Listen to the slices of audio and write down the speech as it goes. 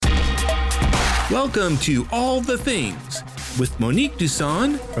Welcome to All the Things with Monique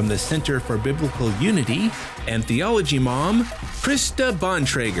Duson from the Center for Biblical Unity and Theology Mom, Krista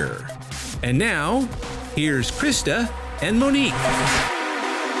Bontrager. And now, here's Krista and Monique.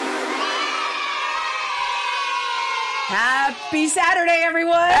 Happy Saturday,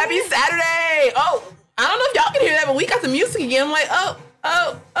 everyone. Happy Saturday. Oh, I don't know if y'all can hear that, but we got the music again. I'm like, oh.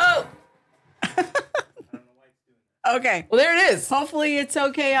 Okay. Well, there it is. Hopefully it's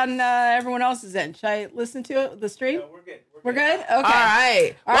okay on everyone else's end. Should I listen to it, the stream? No, we're good. We're good? Okay. All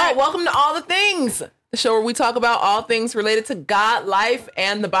right. All right. Welcome to All the Things, the show where we talk about all things related to God, life,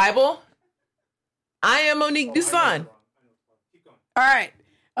 and the Bible. I am Monique Duson. All right.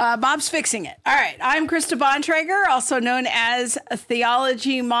 Bob's fixing it. All right. I'm Krista Bontrager, also known as a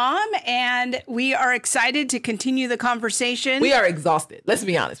Theology Mom, and we are excited to continue the conversation. We are exhausted. Let's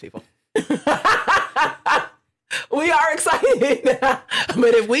be honest, people. We are excited.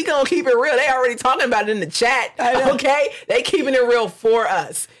 But if we gonna keep it real, they already talking about it in the chat. Okay? They keeping it real for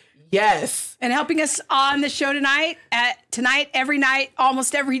us. Yes. And helping us on the show tonight, every night,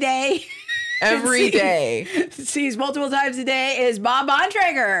 almost every day. Every day. Sees multiple times a day is Bob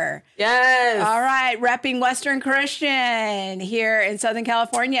Bontrager. Yes. All right. Repping Western Christian here in Southern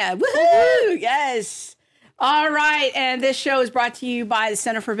California. Woohoo! Yes. All right. And this show is brought to you by the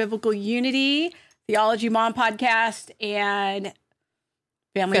Center for Biblical Unity, Theology Mom Podcast, and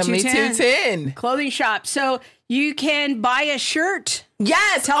Family 210 Clothing Shop. So you can buy a shirt.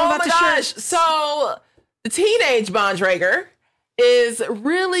 Yes. Tell them about the gosh. shirts. So the teenage Bontrager is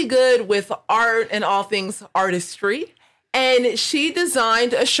really good with art and all things artistry. And she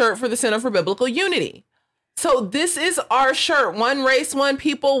designed a shirt for the Center for Biblical Unity. So this is our shirt, One Race, One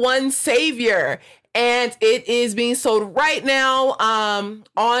People, One Savior. And it is being sold right now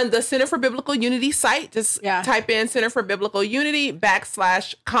on the Center for Biblical Unity site. Just type in Center for Biblical Unity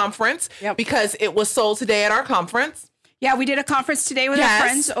 /conference because it was sold today at our conference. Yeah, we did a conference today with our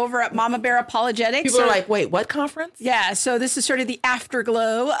friends over at Mama Bear Apologetics. People are like, wait, what conference? Yeah, so this is sort of the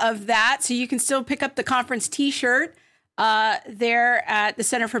afterglow of that. So you can still pick up the conference t-shirt there at the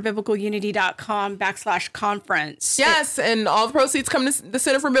Center for Biblical Unity.com /conference. Yes, and all the proceeds come to the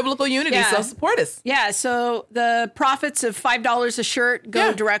Center for Biblical Unity, so support us. Yeah, so the profits of $5 a shirt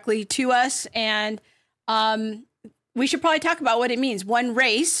go directly to us, and we should probably talk about what it means. One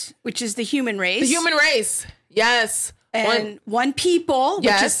race, which is the human race. The human race, yes. And one people,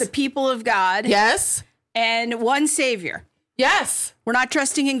 which is the people of God. Yes. And one Savior. Yes. We're not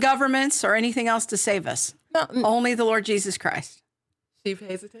trusting in governments or anything else to save us. No. Only the Lord Jesus Christ. She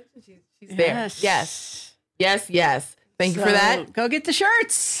pays attention. She's there. Yes. Thank you for that. Go get the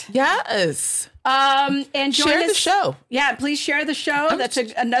shirts. Yes. And share the show. Yeah, please share the show. That's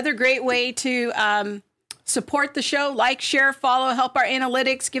another great way to support the show. Like, share, follow, help our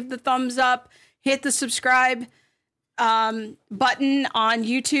analytics, give the thumbs up, hit the subscribe button on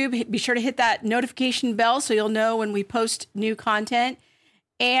YouTube. Be sure to hit that notification bell so you'll know when we post new content.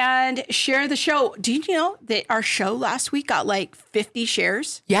 And share the show. Do you know that our show last week got like 50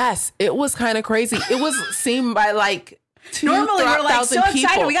 shares? Yes, it was kind of crazy. It was seen by like 2,000 Normally we're like so people.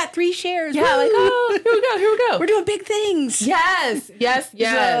 excited. We got 3 shares. Yeah, like, oh, here we go. We're doing big things. Yes.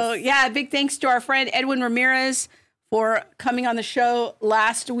 So, yeah, big thanks to our friend Edwin Ramirez for coming on the show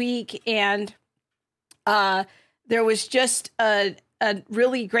last week. And there was just a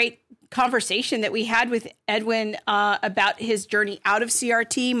really great conversation that we had with Edwin about his journey out of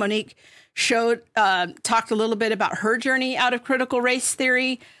CRT. Monique talked a little bit about her journey out of critical race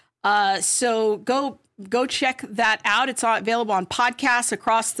theory. So go check that out. It's available on podcasts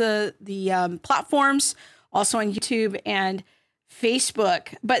across the platforms, also on YouTube and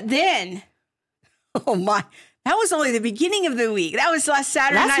Facebook. But then, oh my, that was only the beginning of the week. That was last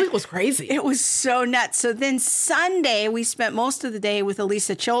Saturday night. Last week was crazy. It was so nuts. So then Sunday, we spent most of the day with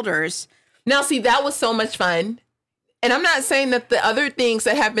Alisa Childers. Now, see, that was so much fun. And I'm not saying that the other things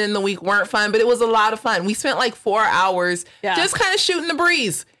that happened in the week weren't fun, but it was a lot of fun. We spent like 4 hours just kind of shooting the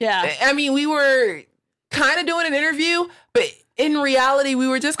breeze. Yeah. I mean, we were kind of doing an interview, but in reality, we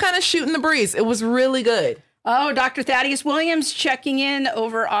were just kind of shooting the breeze. It was really good. Oh, Dr. Thaddeus Williams checking in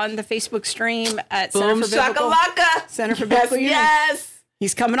over on the Facebook stream at Boom Center for Biblical Unity. Yes.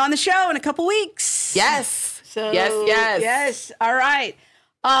 He's coming on the show in a couple weeks. Yes. So, Yes. All right.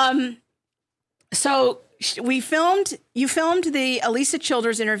 So you filmed the Alisa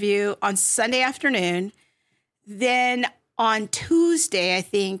Childers interview on Sunday afternoon. Then on Tuesday, I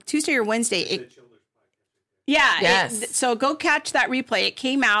think, Tuesday or Wednesday. So go catch that replay. It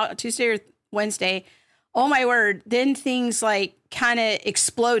came out Tuesday or Wednesday. Oh my word. Then things like kind of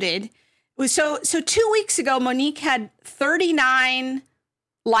exploded. So 2 weeks ago, Monique had 39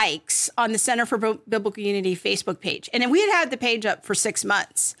 likes on the Center for Biblical Unity Facebook page. And then we had the page up for 6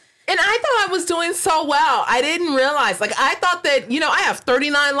 months. And I thought I was doing so well. I didn't realize. Like, I thought that, I have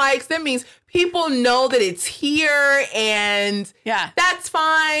 39 likes. That means people know that it's here, and that's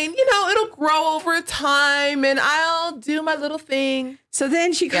fine. It'll grow over time, and I'll do my little thing. So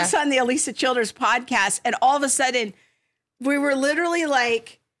then she goes on the Alisa Childers podcast, and all of a sudden, we were literally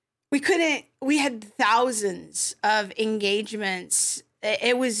like, we had thousands of engagements.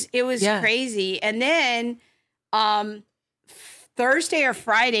 It was crazy. And then Thursday or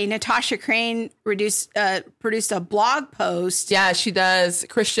Friday, Natasha Crane produced a blog post. Yeah, she does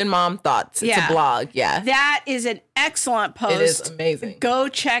Christian Mom Thoughts. It's a blog. Yeah. That is an excellent post. It is amazing. Go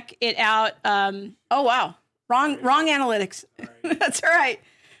check it out. Oh, wow. Wrong analytics. That's all right.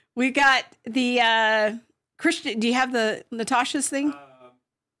 We got the Christian. Do you have the Natasha's thing?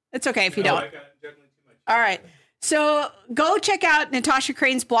 It's okay if you don't. All right. So go check out Natasha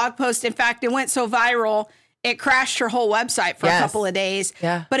Crane's blog post. In fact, it went so viral, it crashed her whole website for a couple of days.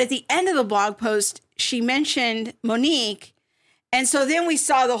 Yeah. But at the end of the blog post, she mentioned Monique. And so then we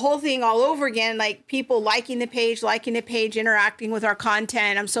saw the whole thing all over again, like people liking the page, interacting with our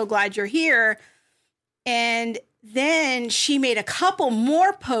content. I'm so glad you're here. And then she made a couple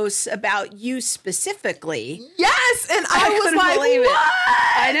more posts about you specifically. Yes. And I was like, what?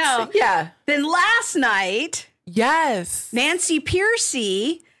 I know. Yeah. Then last night, Nancy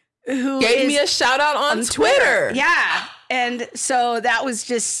Piercy, who gave me a shout out on Twitter. Yeah. And so that was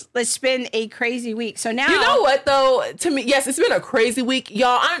it's been a crazy week. So now, you know what though? To me, yes, it's been a crazy week.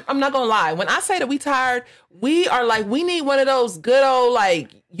 Y'all, I'm not going to lie. When I say that we tired, we are like, we need one of those good old, like,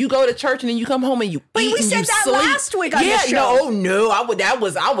 you go to church and then you come home and you But eat we and said you that sleep. last week on the show. No,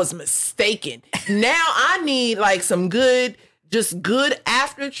 I was mistaken. Now I need like some good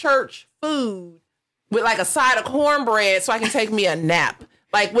after church food with like a side of cornbread so I can take me a nap.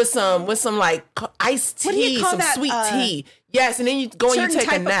 Like with some like iced tea, some sweet tea. Yes, and then you go and you take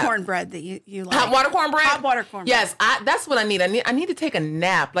a nap. Type of cornbread that you like. Hot water cornbread? Hot water cornbread. Yes, that's what I need. I need to take a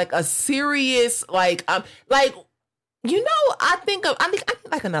nap, like a serious I think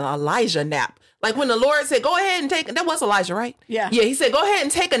like an Elijah nap. Like when the Lord said, "Go ahead and take," that was Elijah, right? Yeah. Yeah, he said, "Go ahead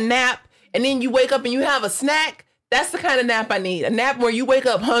and take a nap," and then you wake up and you have a snack. That's the kind of nap I need. A nap where you wake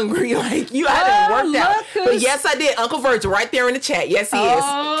up hungry, like you hadn't worked out. But yes, I did. Uncle Virgil right there in the chat. Yes, he is.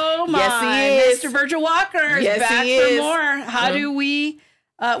 Oh, my. Yes, he is. Mr. Virgil Walker is back for more. How do we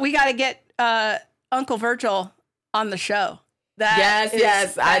got to get Uncle Virgil on the show. That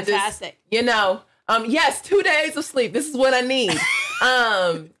is fantastic. Yes, 2 days of sleep. This is what I need.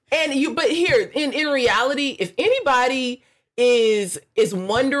 But here, in reality, if anybody is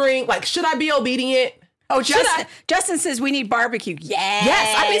wondering, like, should I be obedient? Oh, Justin says we need barbecue.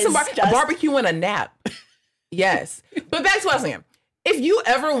 Yes, I need some barbecue and a nap. Yes. But back to what I was saying. If you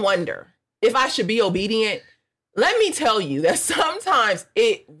ever wonder if I should be obedient, let me tell you that sometimes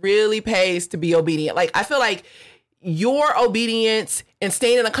it really pays to be obedient. Like, I feel like your obedience and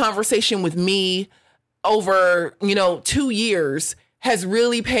staying in a conversation with me over, 2 years has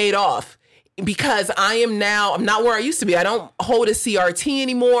really paid off, because I'm not where I used to be. I don't hold a CRT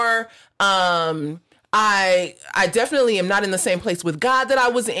anymore. I definitely am not in the same place with God that I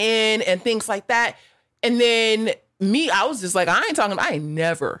was in and things like that. And then I was just like, I ain't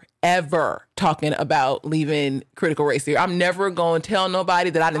never, ever talking about leaving Critical Race Theory. I'm never going to tell nobody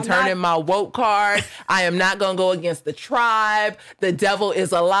that I didn't turn in my woke card. I am not going to go against the tribe. The devil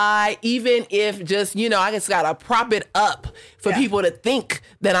is a lie. Even if just, I just got to prop it up for people to think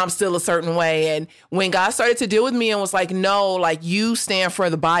that I'm still a certain way. And when God started to deal with me and was like, no, like, you stand for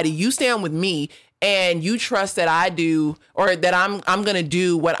the body, you stand with me, and you trust that I do, or that I'm going to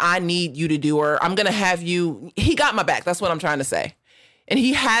do what I need you to do, or I'm going to have you. He got my back. That's what I'm trying to say. And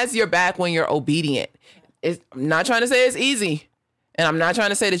he has your back when you're obedient. I'm not trying to say it's easy. And I'm not trying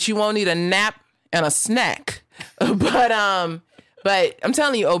to say that you won't need a nap and a snack. But I'm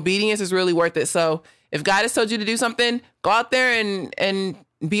telling you, obedience is really worth it. So if God has told you to do something, go out there and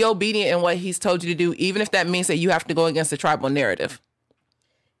be obedient in what he's told you to do, even if that means that you have to go against the tribal narrative.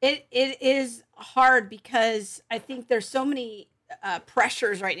 It is hard because I think there's so many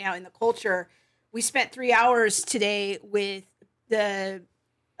pressures right now in the culture. We spent 3 hours today with the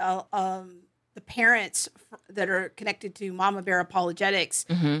parents that are connected to Mama Bear Apologetics.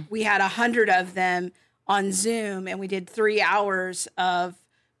 Mm-hmm. We had 100 of them on Zoom, and we did 3 hours of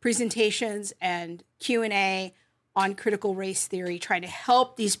presentations and Q&A on critical race theory, trying to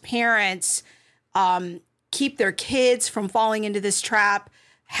help these parents keep their kids from falling into this trap,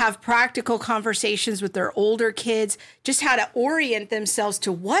 have practical conversations with their older kids, just how to orient themselves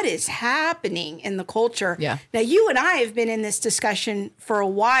to what is happening in the culture. Yeah. Now, you and I have been in this discussion for a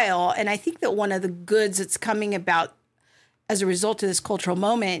while, and I think that one of the goods that's coming about as a result of this cultural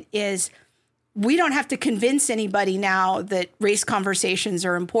moment is we don't have to convince anybody now that race conversations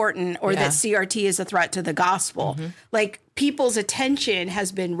are important or that CRT is a threat to the gospel. Like, people's attention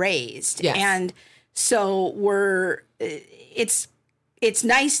has been raised. Yes. And so it's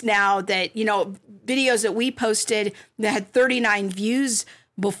nice now that, videos that we posted that had 39 views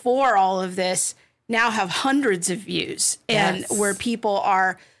before all of this now have hundreds of views, and where people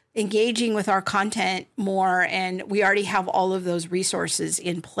are engaging with our content more, and we already have all of those resources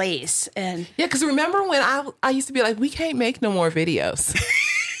in place. And yeah, because remember when I used to be like, we can't make no more videos.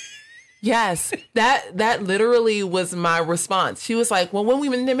 Yes, that literally was my response. She was like, well, when we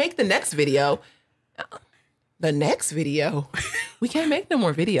make the next video, we can't make no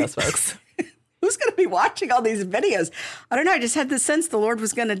more videos, folks. who's going to be watching all these videos? I don't know. I just had the sense the Lord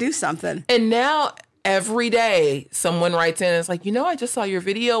was going to do something. And now every day someone writes in and it's like, I just saw your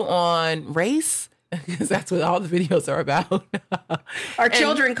video on race. Because that's what all the videos are about. Our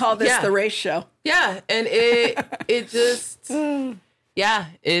children call this the race show. Yeah. And it just,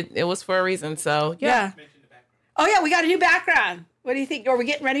 it was for a reason. So, yeah. Oh, yeah. We got a new background. What do you think? Are we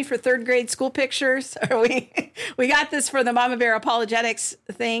getting ready for third grade school pictures? Are we got this for the Mama Bear Apologetics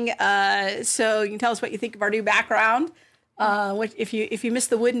thing. So you can tell us what you think of our new background. If you missed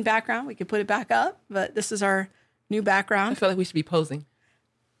the wooden background, we could put it back up. But this is our new background. I feel like we should be posing.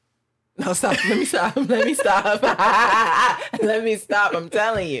 No, stop. Let me stop. Let me stop. I'm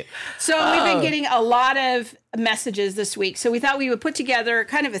telling you. So we've been getting a lot of messages this week. So we thought we would put together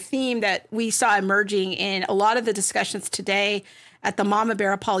kind of a theme that we saw emerging in a lot of the discussions today at the Mama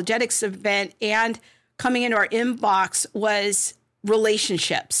Bear Apologetics event, and coming into our inbox was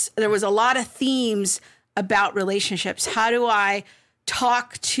relationships. There was a lot of themes about relationships. How do I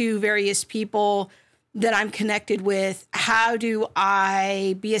talk to various people that I'm connected with? How do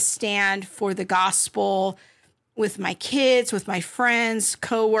I be a stand for the gospel with my kids, with my friends,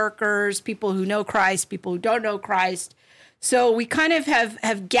 coworkers, people who know Christ, people who don't know Christ? So we kind of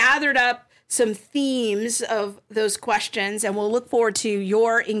have gathered up some themes of those questions, and we'll look forward to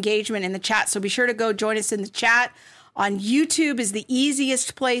your engagement in the chat. So be sure to go join us in the chat. On YouTube is the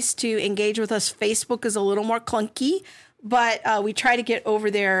easiest place to engage with us. Facebook is a little more clunky, but we try to get over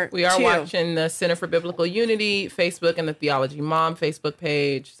there. We are watching the Center for Biblical Unity Facebook and the Theology Mom Facebook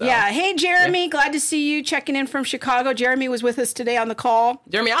page. So. Yeah. Hey, Jeremy. Glad to see you checking in from Chicago. Jeremy was with us today on the call.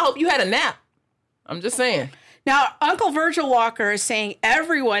 Jeremy, I hope you had a nap. I'm just saying. Now, Uncle Virgil Walker is saying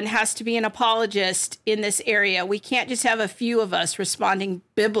everyone has to be an apologist in this area. We can't just have a few of us responding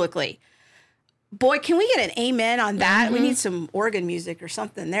biblically. Boy, can we get an amen on that? Mm-hmm. We need some organ music or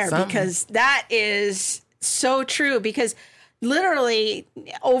something there, because that is so true. Because literally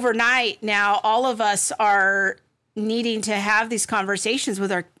overnight now, all of us are needing to have these conversations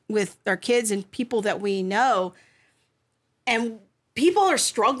with our kids and people that we know. And people are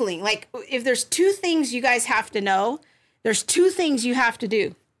struggling. Like, if there's two things you guys have to know, there's two things you have to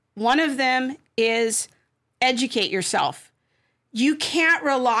do. One of them is educate yourself. You can't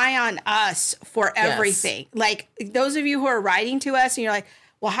rely on us for everything. Yes. Like, those of you who are writing to us and you're like,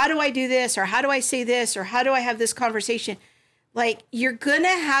 well, how do I do this? Or how do I say this? Or how do I have this conversation? Like, you're going to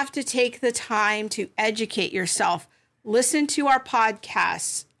have to take the time to educate yourself. Listen to our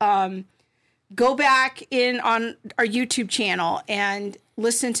podcasts. Go back in on our YouTube channel and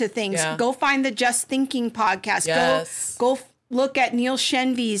listen to things. Yeah. Go find the Just Thinking podcast. Yes. Go look at Neil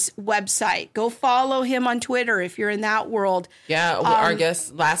Shenvi's website. Go follow him on Twitter if you're in that world. Yeah, our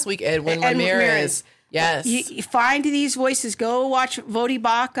guest last week, Edwin Ramirez. Yes. You find these voices. Go watch Vodi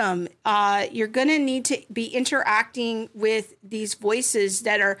Bakum. You're going to need to be interacting with these voices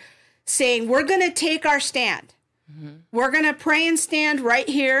that are saying, we're going to take our stand. Mm-hmm. We're going to pray and stand right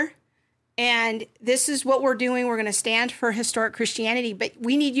here. And this is what we're doing. We're going to stand for historic Christianity, but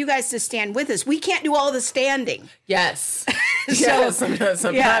we need you guys to stand with us. We can't do all the standing. Yes.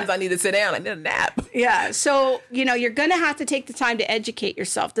 Sometimes I need to sit down. I need a nap. Yeah. So, you're going to have to take the time to educate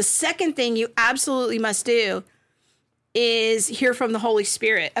yourself. The second thing you absolutely must do is hear from the Holy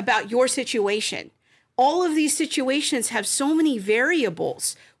Spirit about your situation. All of these situations have so many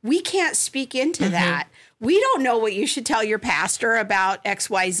variables. We can't speak into that. We don't know what you should tell your pastor about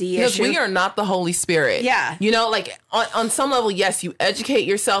XYZ issue. Because we are not the Holy Spirit. Yeah. Like on some level, yes, you educate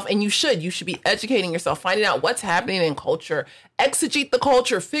yourself, and you should be educating yourself, finding out what's happening in culture, exegete the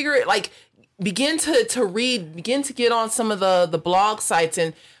culture, figure it, like, begin to read, begin to get on some of the blog sites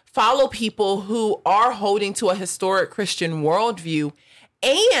and follow people who are holding to a historic Christian worldview,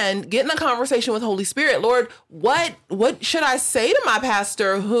 and get in a conversation with Holy Spirit. Lord, what should I say to my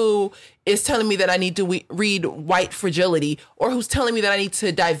pastor who is telling me that I need to read white fragility, or who's telling me that I need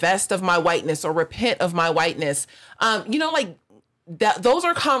to divest of my whiteness or repent of my whiteness? Like that. Those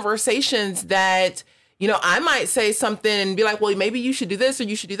are conversations that, I might say something and be like, well, maybe you should do this or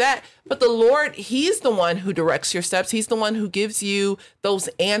you should do that. But the Lord, he's the one who directs your steps. He's the one who gives you those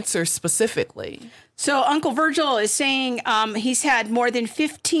answers specifically. So Uncle Virgil is saying he's had more than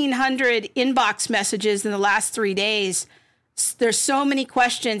 1,500 inbox messages in the last 3 days. There's so many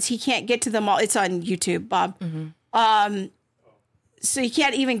questions. He can't get to them all. It's on YouTube, Bob. Mm-hmm. So he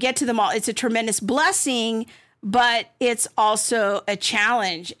can't even get to them all. It's a tremendous blessing, but it's also a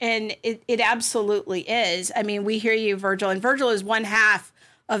challenge. And it absolutely is. I mean, we hear you, Virgil. And Virgil is one half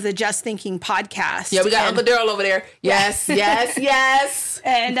of the Just Thinking podcast. Yeah, we got Uncle Daryl over there. Yes, yes.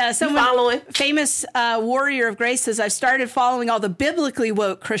 And someone famous warrior of grace says, I've started following all the biblically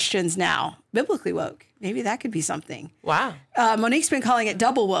woke Christians now. Biblically woke. Maybe that could be something. Wow. Monique's been calling it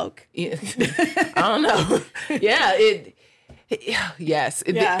double woke. Yeah. I don't know. Yeah, yes,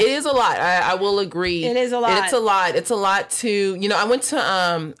 it is a lot. I will agree. It is a lot. It's a lot. It's a lot to, I went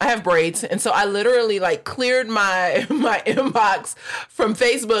to, I have braids. And so I literally cleared my inbox from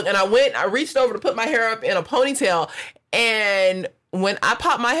Facebook, and I reached over to put my hair up in a ponytail. And when I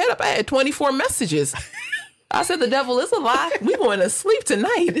popped my head up, I had 24 messages. I said, the devil is a lie. We going to sleep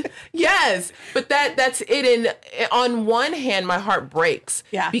tonight. Yes. But that's it. And on one hand, my heart breaks.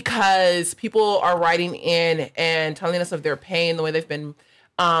 Yeah. Because people are writing in and telling us of their pain, the way they've been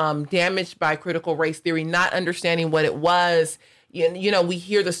damaged by critical race theory, not understanding what it was. We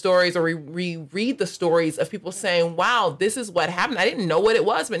hear the stories, or we read the stories of people saying, wow, this is what happened. I didn't know what it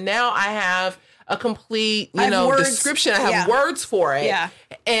was, but now I have a complete, description. I have words for it. Yeah.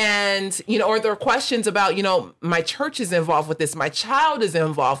 And, or there are questions about, my church is involved with this. My child is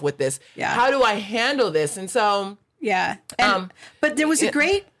involved with this. Yeah. How do I handle this? And so. Yeah. But there was a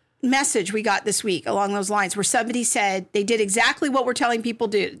great message we got this week along those lines where somebody said they did exactly what we're telling people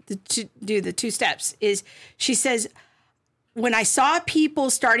to do. The 2 steps is, she says, when I saw people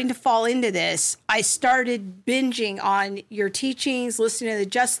starting to fall into this, I started binging on your teachings, listening to the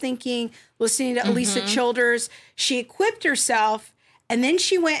Just Thinking, listening to Elisa Childers. She equipped herself, and then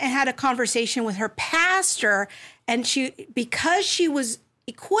she went and had a conversation with her pastor. And because she was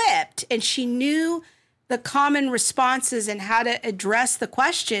equipped and she knew the common responses and how to address the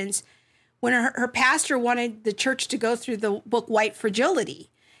questions, when her pastor wanted the church to go through the book White Fragility.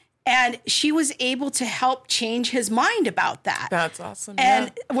 And she was able to help change his mind about that. That's awesome.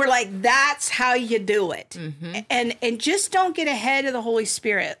 And we're like, that's how you do it. Mm-hmm. And just don't get ahead of the Holy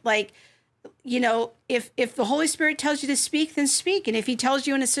Spirit. If the Holy Spirit tells you to speak, then speak. And if he tells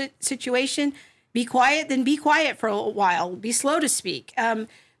you in a situation, be quiet, then be quiet for a while. Be slow to speak.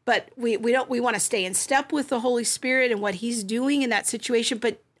 But we want to stay in step with the Holy Spirit and what he's doing in that situation.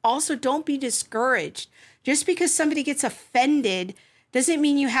 But also don't be discouraged. Just because somebody gets offended doesn't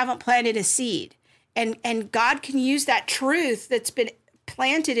mean you haven't planted a seed. And God can use that truth that's been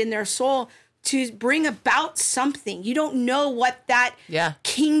planted in their soul to bring about something. You don't know what that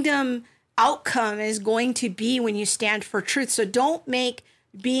kingdom outcome is going to be when you stand for truth. So don't make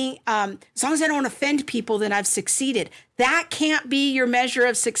as long as I don't offend people, then I've succeeded. That can't be your measure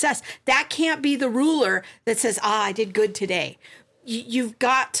of success. That can't be the ruler that says, I did good today. You've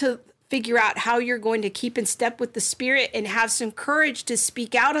got to figure out how you're going to keep in step with the Spirit and have some courage to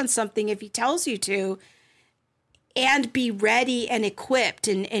speak out on something if he tells you to, and be ready and equipped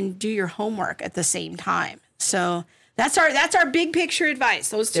and do your homework at the same time. So that's our big picture advice.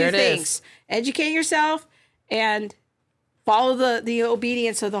 Those 2 things. Educate yourself and follow the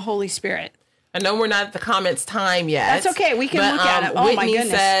obedience of the Holy Spirit. I know we're not at the comments time yet. That's okay. We can look at it. Oh, Whitney my goodness.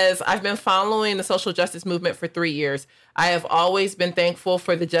 says, I've been following the social justice movement for 3 years. I have always been thankful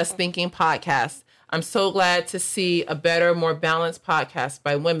for the Just Thinking podcast. I'm so glad to see a better, more balanced podcast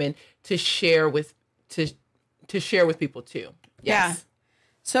by women to share with people too. Yes. Yeah.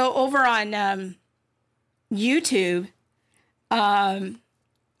 So over on YouTube, I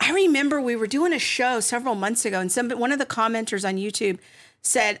remember we were doing a show several months ago, and one of the commenters on YouTube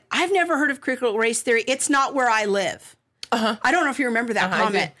said, I've never heard of critical race theory. It's not where I live. Uh-huh. I don't know if you remember that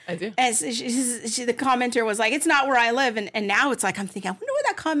comment. I do. As the commenter was like, it's not where I live. And now it's like, I'm thinking, I wonder what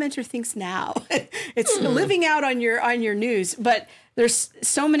that commenter thinks now. It's living out on your news. But there's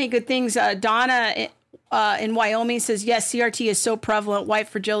so many good things. Donna in Wyoming says, yes, CRT is so prevalent. White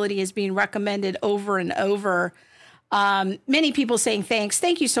fragility is being recommended over and over. Many people saying thanks.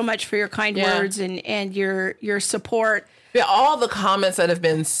 Thank you so much for your kind words and your support. Yeah, all the comments that have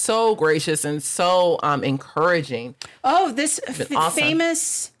been so gracious and so encouraging. Oh, this awesome.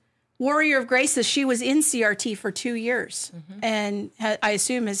 famous warrior of grace, she was in CRT for 2 years, and I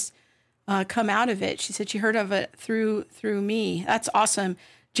assume has come out of it. She said she heard of it through me. That's awesome.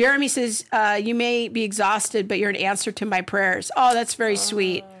 Jeremy says, you may be exhausted, but you're an answer to my prayers. Oh, that's very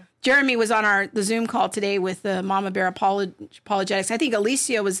sweet. Jeremy was on the Zoom call today with the Mama Bear Apologetics. I think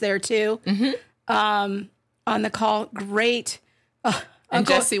Alicia was there too. On the call. Great. And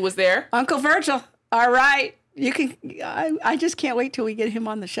Jesse was there. Uncle Virgil. All right. You can. I just can't wait till we get him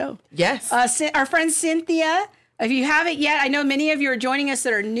on the show. Yes. Our friend Cynthia. If you haven't yet, I know many of you are joining us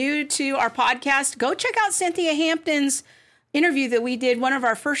that are new to our podcast. Go check out Cynthia Hampton's interview that we did. One of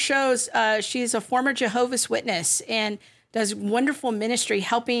our first shows. She's a former Jehovah's Witness and does wonderful ministry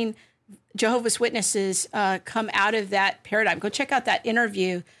helping Jehovah's Witnesses come out of that paradigm. Go check out that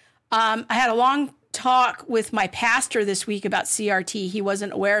interview. I had a long talk with my pastor this week about CRT. He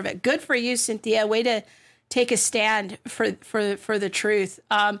wasn't aware of it. Good for you, Cynthia. Way to take a stand for the truth.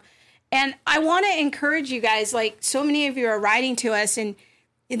 And I want to encourage you guys, like so many of you are writing to us, and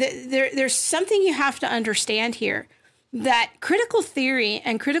there's something you have to understand here, that critical theory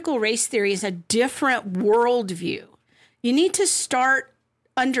and critical race theory is a different worldview. You need to start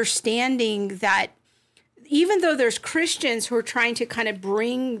understanding that even though there's Christians who are trying to kind of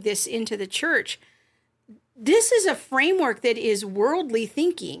bring this into the church, this is a framework that is worldly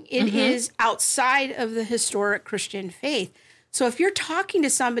thinking. It is outside of the historic Christian faith. So if you're talking to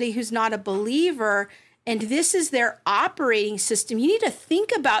somebody who's not a believer and this is their operating system, you need to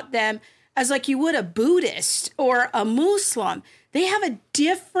think about them as like you would a Buddhist or a Muslim. They have a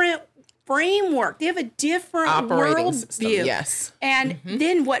different framework. They have a different worldview. Yes. And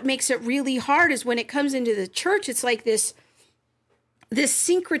then what makes it really hard is when it comes into the church, it's like this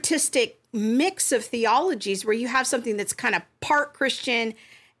syncretistic mix of theologies where you have something that's kind of part Christian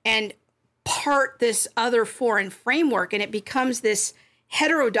and part this other foreign framework, and it becomes this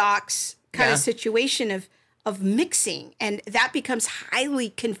heterodox kind of situation of mixing, and that becomes highly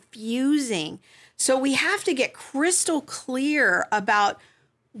confusing. So we have to get crystal clear about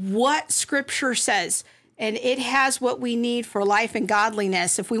what Scripture says, and it has what we need for life and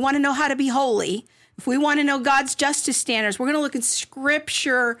godliness. If we want to know how to be holy, if we want to know God's justice standards, we're going to look at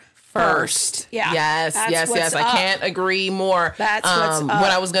Scripture first. Yeah. Yes. I can't agree more. That's what's up.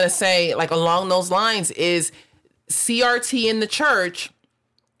 What I was going to say, like along those lines, is CRT in the church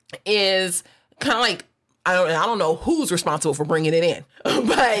is kind of like, I don't know who's responsible for bringing it in,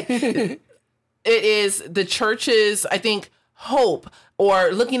 but it is the church's, I think, hope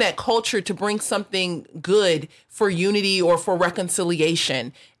or looking at culture to bring something good for unity or for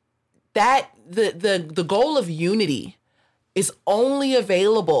reconciliation. That the goal of unity is only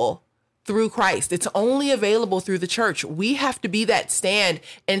available through Christ. It's only available through the church. We have to be that stand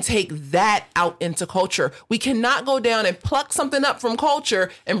and take that out into culture. We cannot go down and pluck something up from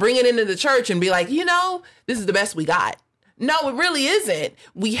culture and bring it into the church and be like, this is the best we got. No, it really isn't.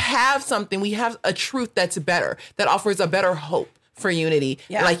 We have something. We have a truth that's better, that offers a better hope for unity.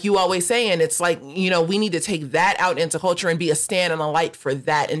 Yeah. Like you always saying, it's like, we need to take that out into culture and be a stand and a light for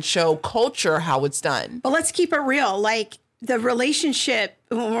that and show culture how it's done. But let's keep it real. Like the relationship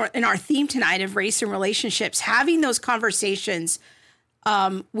in our theme tonight of race and relationships, having those conversations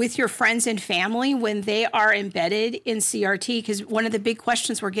with your friends and family when they are embedded in CRT, because one of the big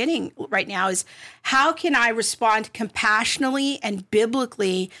questions we're getting right now is how can I respond compassionately and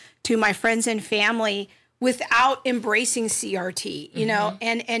biblically to my friends and family without embracing CRT,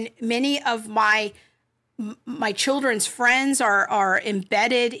 and many of my children's friends are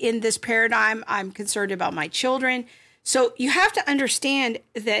embedded in this paradigm. I'm concerned about my children. So you have to understand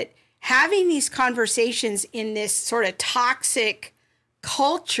that having these conversations in this sort of toxic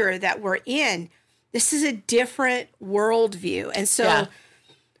culture that we're in, this is a different worldview. And so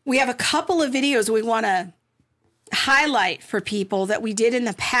we have a couple of videos we want to highlight for people that we did in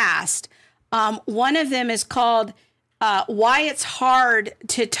the past. One of them is called Why It's Hard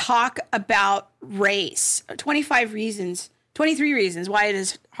to Talk About Race. 23 reasons why it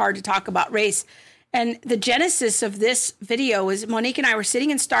is hard to talk about race. And the genesis of this video was Monique and I were sitting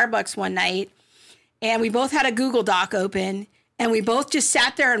in Starbucks one night, and we both had a Google Doc open, and we both just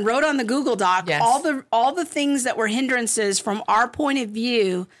sat there and wrote on the Google Doc all the things that were hindrances from our point of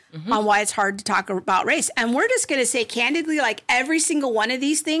view on why it's hard to talk about race. And we're just going to say candidly, like every single one of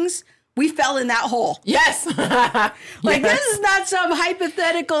these things, we fell in that hole. Yes. This is not some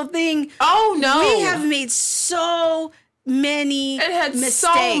hypothetical thing. Oh, no. We have made so many and had mistakes.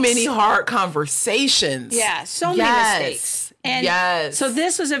 so many hard conversations. Yeah, so many mistakes. And yes. so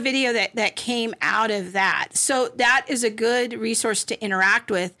this was a video that came out of that. So that is a good resource to interact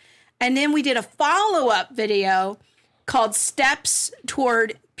with. And then we did a follow-up video called Steps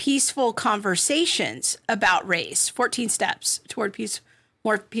Toward Peaceful Conversations about Race. 14 steps toward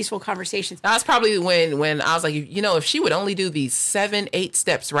more peaceful conversations. That's probably when I was like, if she would only do these 7-8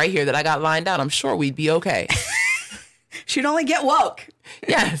 steps right here that I got lined out, I'm sure we'd be okay. She'd only get woke.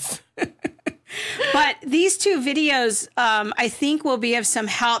 Yes. But these two videos, I think, will be of some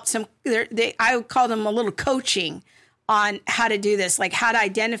help. I would call them a little coaching on how to do this, like how to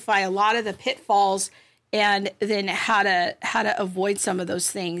identify a lot of the pitfalls and then how to avoid some of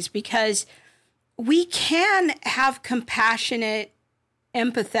those things, because we can have compassionate,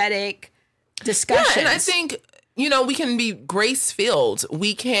 empathetic discussions. Yeah, and I think, we can be grace-filled.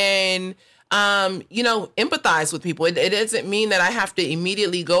 We can, empathize with people. It doesn't mean that I have to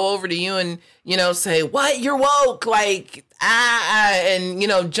immediately go over to you and, say, what, you're woke, like, and,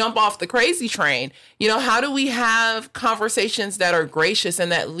 jump off the crazy train. How do we have conversations that are gracious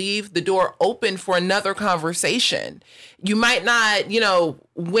and that leave the door open for another conversation? You might not,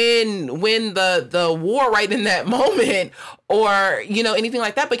 win the war right in that moment or, anything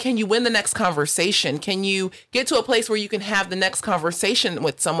like that, but can you win the next conversation? Can you get to a place where you can have the next conversation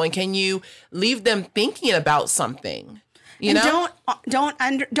with someone? Can you leave them thinking about something?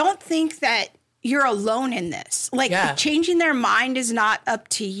 Don't think that you're alone in this. Like, changing their mind is not up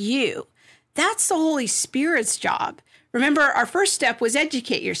to you. That's the Holy Spirit's job. Remember, our first step was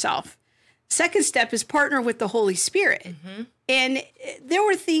educate yourself. Second step is partner with the Holy Spirit. Mm-hmm. And there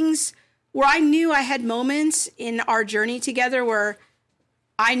were things where I knew I had moments in our journey together where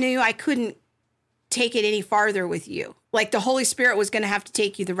I knew I couldn't take it any farther with you. Like, the Holy Spirit was going to have to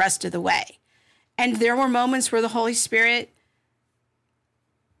take you the rest of the way. And there were moments where the Holy Spirit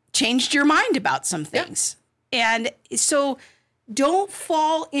changed your mind about some things. Yeah. And so don't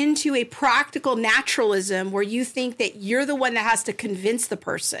fall into a practical naturalism where you think that you're the one that has to convince the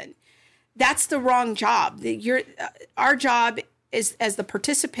person. That's the wrong job. Our job is, as the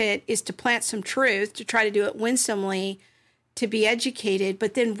participant, is to plant some truth, to try to do it winsomely, to be educated,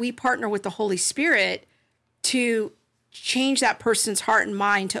 but then we partner with the Holy Spirit to change that person's heart and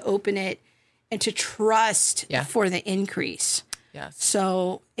mind, to open it and to trust for the increase. Yes.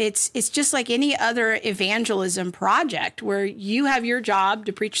 So it's just like any other evangelism project where you have your job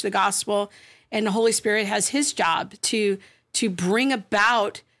to preach the gospel and the Holy Spirit has his job to bring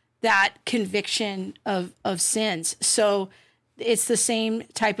about that conviction of sins. So it's the same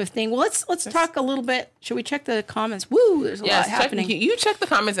type of thing. Well, let's talk a little bit. Should we check the comments? Woo, there's a lot happening. You check the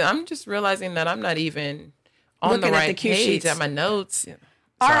comments, and I'm just realizing that I'm not even on looking the right at the cue page sheets. at my notes. Yeah.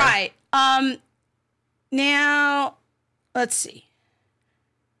 All right. Now, let's see.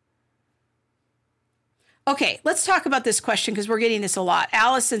 Okay, let's talk about this question because we're getting this a lot.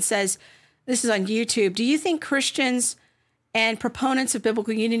 Allison says, this is on YouTube. Do you think Christians and proponents of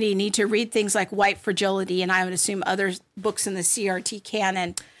biblical unity need to read things like White Fragility, and I would assume other books in the CRT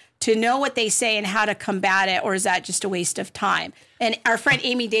canon, to know what they say and how to combat it, or is that just a waste of time? And our friend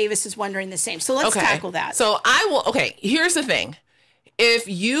Amy Davis is wondering the same. So let's tackle that. So here's the thing. If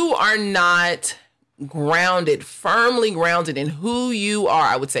you are not firmly grounded in who you are,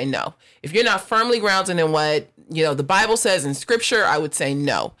 I would say no. If you're not firmly grounded in what, the Bible says in scripture, I would say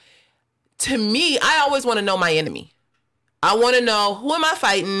no. To me, I always want to know my enemy. I want to know, who am I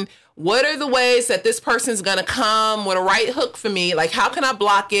fighting? What are the ways that this person's going to come with a right hook for me? Like, how can I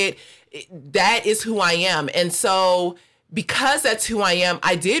block it? That is who I am. And so because that's who I am,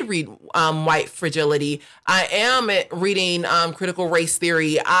 I did read White Fragility. I am reading Critical Race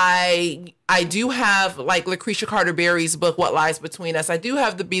Theory. I do have, like, Lucretia Carter Berry's book, What Lies Between Us. I do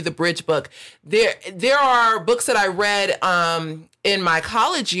have the Be the Bridge book. There are books that I read in my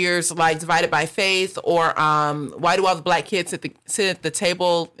college years, like Divided by Faith, or Why Do All the Black Kids Sit at the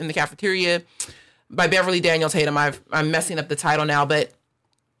Table in the Cafeteria by Beverly Daniel Tatum. I'm messing up the title now, but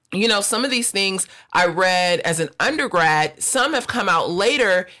some of these things I read as an undergrad. Some have come out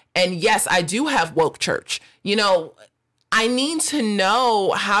later. And yes, I do have woke church. I need to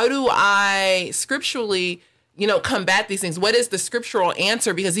know, how do I scripturally, combat these things? What is the scriptural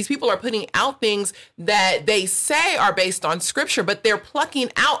answer? Because these people are putting out things that they say are based on scripture, but they're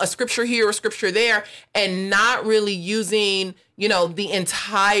plucking out a scripture here or scripture there and not really using, the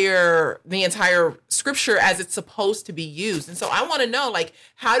entire scripture as it's supposed to be used. And so I want to know, like,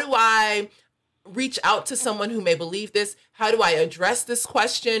 how do I reach out to someone who may believe this? How do I address this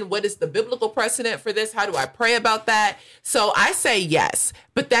question? What is the biblical precedent for this? How do I pray about that? So I say yes,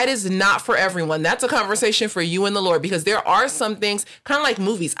 but that is not for everyone. That's a conversation for you and the Lord, because there are some things, kind of like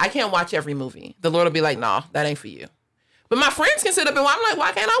movies. I can't watch every movie. The Lord will be like, nah, that ain't for you. But my friends can sit up and I'm like,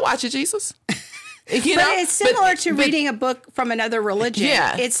 why can't I watch it, Jesus? You know? But it's similar to reading a book from another religion.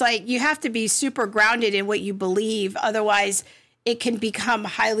 Yeah. It's like you have to be super grounded in what you believe. Otherwise, it can become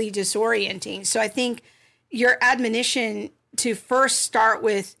highly disorienting. So I think your admonition to first start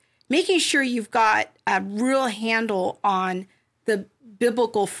with making sure you've got a real handle on the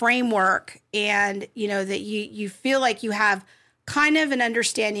biblical framework, and that you feel like you have kind of an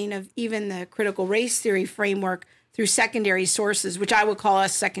understanding of even the critical race theory framework through secondary sources, which I would call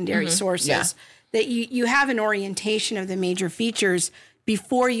us secondary sources. Yeah. That you have an orientation of the major features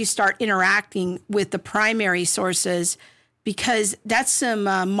before you start interacting with the primary sources, because that's some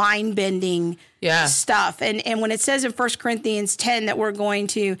mind-bending stuff. And when it says in 1 Corinthians 10 that we're going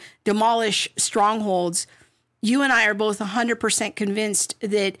to demolish strongholds, you and I are both 100% convinced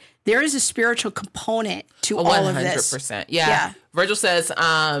that there is a spiritual component to all of this. 100%. Yeah. Virgil says,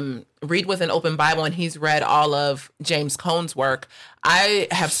 read with an open Bible, and he's read all of James Cone's work. I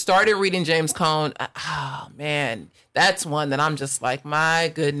have started reading James Cone. Oh, man, that's one that I'm just like,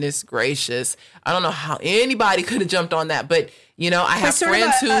 my goodness gracious. I don't know how anybody could have jumped on that, but, I have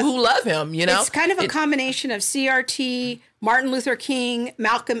friends who love him, It's kind of a combination of CRT, Martin Luther King,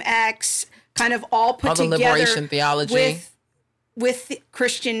 Malcolm X, kind of all put together. Liberation theology. With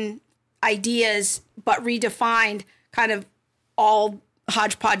Christian ideas, but redefined, kind of all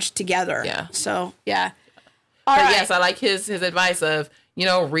hodgepodge together. Yeah. So, yeah. All right. Yes, I like his advice of,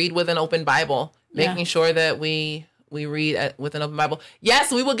 read with an open Bible, making sure that we read with an open Bible.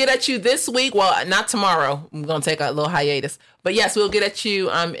 Yes, we will get at you this week. Well, not tomorrow. I'm going to take a little hiatus. But yes, we'll get at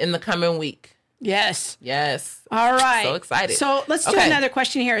you in the coming week. Yes. All right. So excited. So let's do another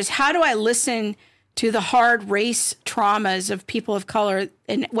question here is, how do I listen to the hard race traumas of people of color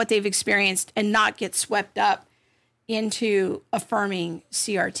and what they've experienced and not get swept up into affirming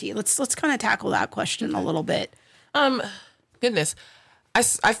CRT? Let's kind of tackle that question a little bit. Goodness.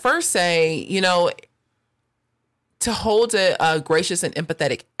 I first say, to hold a gracious and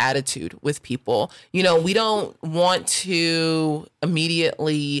empathetic attitude with people. We don't want to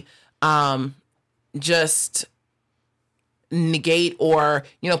immediately just negate or,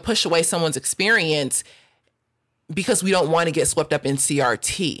 push away someone's experience because we don't want to get swept up in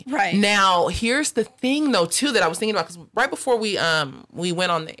CRT. Right. Now, here's the thing, though, too, that I was thinking about, because right before we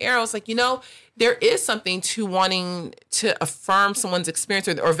went on the air, I was like, there is something to wanting to affirm someone's experience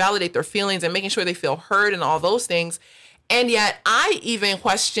or validate their feelings and making sure they feel heard and all those things. And yet I even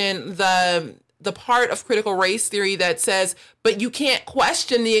question the part of critical race theory that says, but you can't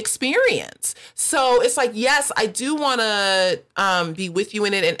question the experience. So it's like, yes, I do want to be with you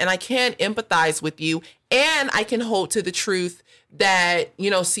in it, and I can empathize with you, and I can hold to the truth that,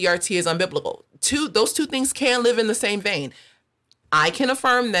 CRT is unbiblical. Those two things can live in the same vein. I can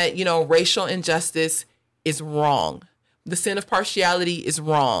affirm that, racial injustice is wrong. The sin of partiality is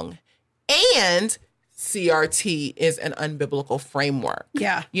wrong. And CRT is an unbiblical framework.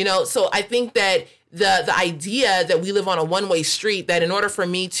 Yeah. So I think that the idea that we live on a one-way street, that in order for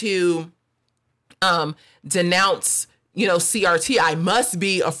me to denounce, CRT, I must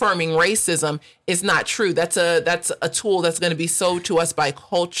be affirming racism, is not true. That's a tool that's going to be sold to us by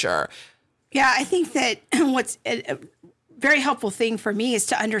culture. Yeah, I think that what's a very helpful thing for me is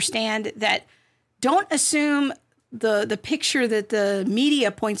to understand that don't assume the picture that the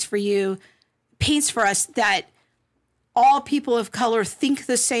media paints for us that all people of color think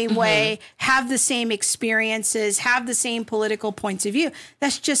the same way, have the same experiences, have the same political points of view.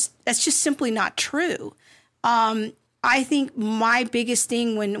 That's just simply not true. I think my biggest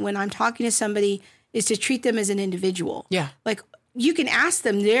thing when I'm talking to somebody is to treat them as an individual. Yeah. Like, you can ask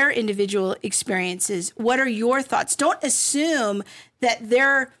them their individual experiences. What are your thoughts? Don't assume that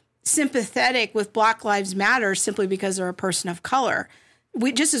they're sympathetic with Black Lives Matter simply because they're a person of color.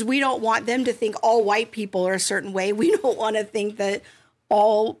 Just as we don't want them to think all white people are a certain way, we don't want to think that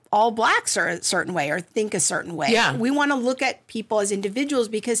all blacks are a certain way or think a certain way. Yeah. We want to look at people as individuals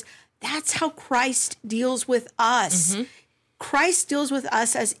because that's how Christ deals with us. Mm-hmm. Christ deals with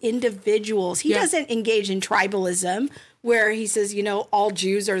us as individuals. He doesn't engage in tribalism where he says, all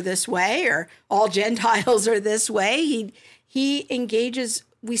Jews are this way or all Gentiles are this way. He engages.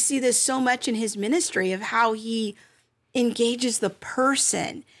 We see this so much in his ministry of how he engages the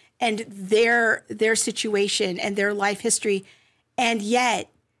person and their situation and their life history. And yet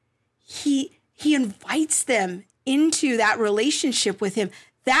he invites them into that relationship with him.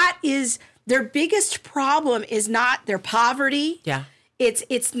 That is Their biggest problem is not their poverty. Yeah.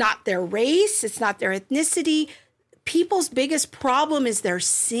 It's not their race. It's not their ethnicity. People's biggest problem is their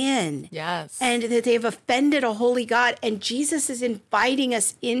sin. Yes. And that they've offended a holy God. And Jesus is inviting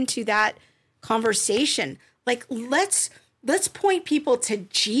us into that conversation. Like, let's point people to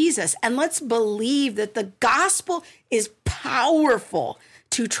Jesus, and let's believe that the gospel is powerful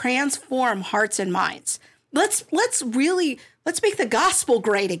to transform hearts and minds. Let's make the gospel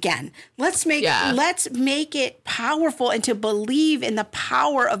great again. Let's make it powerful, and to believe in the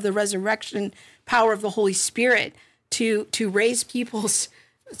power of the resurrection, power of the Holy Spirit to raise people's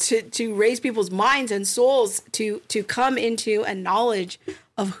minds and souls to come into a knowledge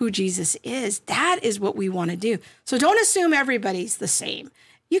of who Jesus is. That is what we want to do. So don't assume everybody's the same.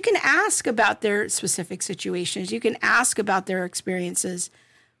 You can ask about their specific situations. You can ask about their experiences,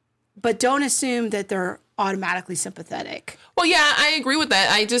 but don't assume that they're automatically sympathetic. Well, yeah, I agree with that.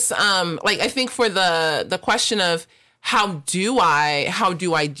 I just I think for the question of how do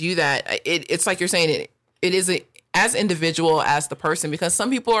I do that? It's like you're saying, it is as individual as the person, because some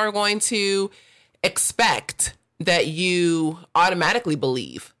people are going to expect that you automatically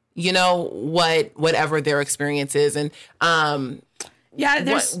believe, whatever their experience is. And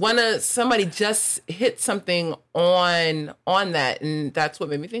somebody just hit something on that, and that's what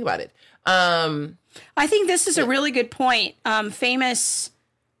made me think about it. I think this is a really good point. Famous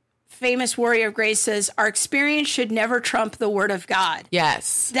Warrior of Grace says, our experience should never trump the word of God.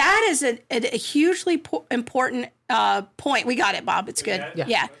 Yes. That is a hugely important point. We got it, Bob. It's good.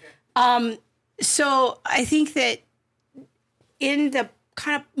 Yeah. Okay. So I think that in the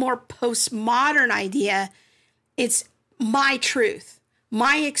kind of more postmodern idea, it's my truth.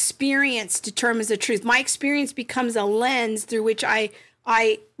 My experience determines the truth. My experience becomes a lens through which I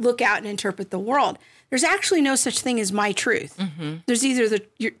look out and interpret the world. There's actually no such thing as my truth. Mm-hmm. There's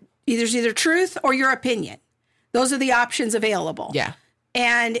either truth or your opinion. Those are the options available. Yeah.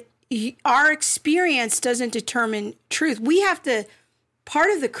 And our experience doesn't determine truth.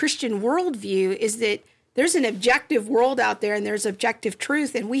 Part of the Christian worldview is that there's an objective world out there and there's objective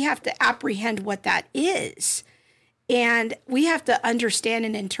truth, and we have to apprehend what that is. And we have to understand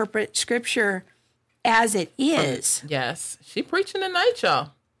and interpret Scripture as it is. Yes. She preaching tonight, y'all.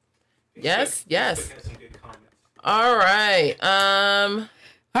 Yes. All right. All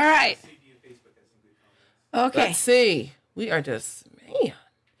right. Okay. Let's see. We are just, man.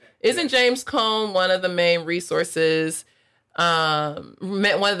 Isn't James Cone one of the main resources, one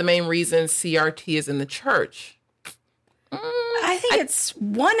of the main reasons CRT is in the church? I think it's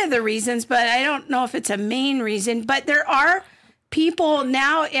one of the reasons, but I don't know if it's a main reason. But there are people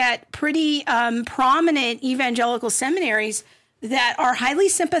now at pretty prominent evangelical seminaries that are highly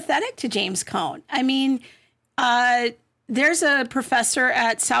sympathetic to James Cone. I mean, there's a professor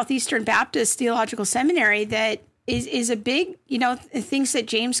at Southeastern Baptist Theological Seminary that is a big, thinks that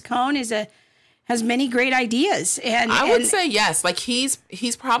James Cone has many great ideas. And I would say yes. Like he's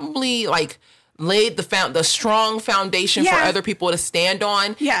probably like laid the strong foundation for other people to stand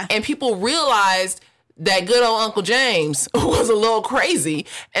on. Yeah. And people realized that good old Uncle James was a little crazy.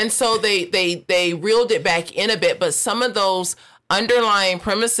 And so they reeled it back in a bit. But some of those underlying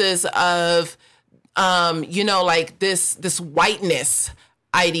premises of, like this whiteness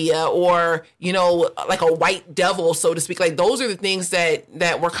idea, or, like a white devil, so to speak, like those are the things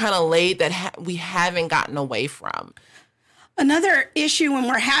that were kind of laid that we haven't gotten away from. Another issue when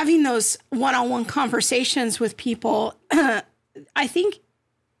we're having those one-on-one conversations with people, I think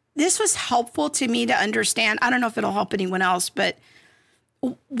this was helpful to me to understand. I don't know if it'll help anyone else, but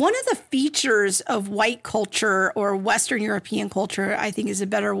one of the features of white culture or Western European culture, I think is a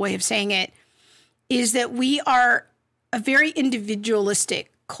better way of saying it, is that we are a very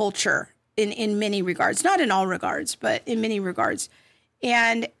individualistic culture in many regards, not in all regards, but in many regards.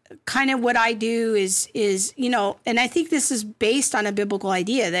 And kind of what I do is, and I think this is based on a biblical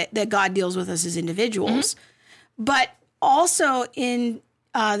idea that God deals with us as individuals, but also in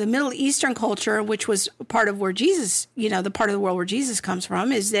the Middle Eastern culture, which was part of where Jesus, the part of the world where Jesus comes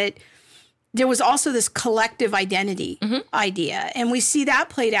from, is that there was also this collective identity idea. And we see that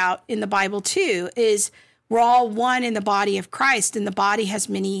played out in the Bible too, is we're all one in the body of Christ, and the body has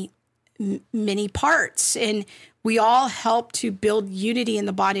many parts. And we all help to build unity in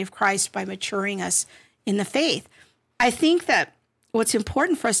the body of Christ by maturing us in the faith. I think that what's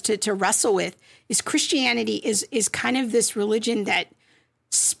important for us to wrestle with is Christianity is kind of this religion that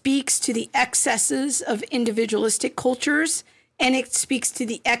speaks to the excesses of individualistic cultures, and it speaks to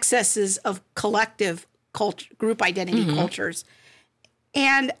the excesses of collective culture, group identity cultures.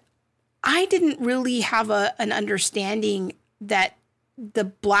 And I didn't really have an understanding that the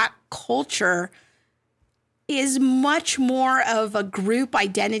Black culture is much more of a group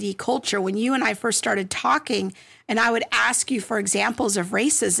identity culture. When you and I first started talking, and I would ask you for examples of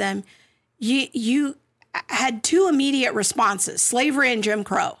racism, you had two immediate responses: slavery and Jim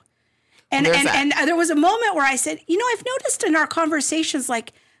Crow. And there was a moment where I said, I've noticed in our conversations,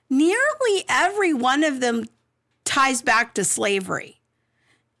 like nearly every one of them ties back to slavery.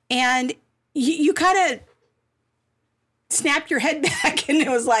 And you kind of snapped your head back, and it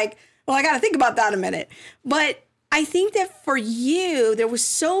was like, well, I got to think about that a minute. But I think that for you, there was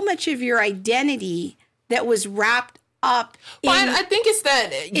so much of your identity that was wrapped up I think it's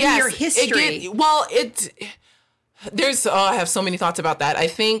that, in your history. I have so many thoughts about that. I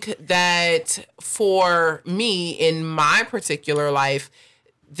think that for me, in my particular life,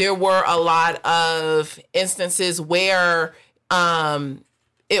 there were a lot of instances where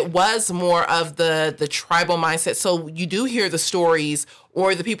it was more of the tribal mindset. So you do hear the stories,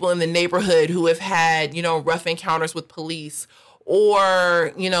 or the people in the neighborhood who have had, rough encounters with police,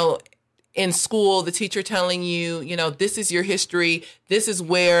 or, in school, the teacher telling you, this is your history. This is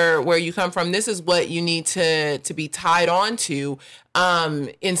where you come from. This is what you need to be tied on to,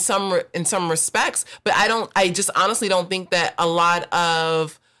 in some respects. But I just honestly don't think that a lot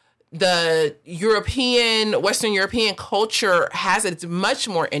of the Western European culture has it. It's much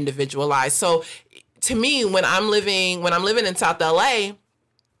more individualized. So to me, when I'm living in South LA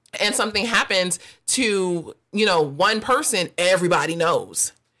and something happens to, one person, everybody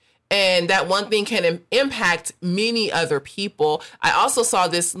knows. And that one thing can impact many other people. I also saw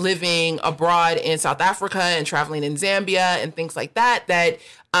this living abroad in South Africa and traveling in Zambia and things like that,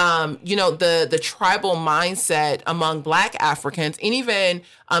 the tribal mindset among Black Africans and even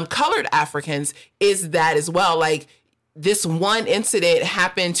colored Africans is that as well. Like, this one incident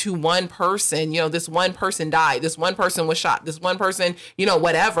happened to one person, this one person died, this one person was shot, this one person,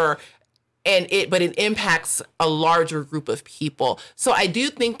 whatever. But it impacts a larger group of people. So I do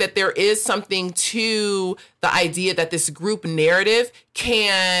think that there is something to the idea that this group narrative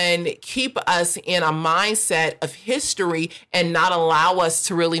can keep us in a mindset of history and not allow us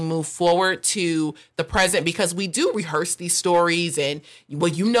to really move forward to the present, because we do rehearse these stories and, well,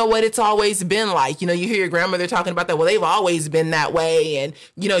 what it's always been like. You hear your grandmother talking about that. Well, they've always been that way. And,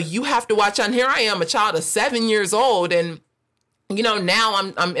 you have to watch on. Here I am, a child of 7 years old, and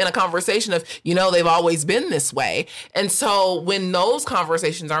now I'm in a conversation of, they've always been this way. And so when those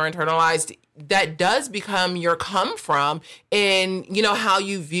conversations are internalized, that does become your come from in, how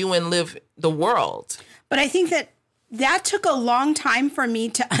you view and live the world. But I think that took a long time for me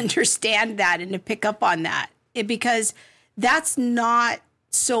to understand that and to pick up on that, because that's not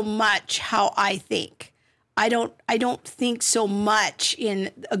so much how I think. I don't think so much in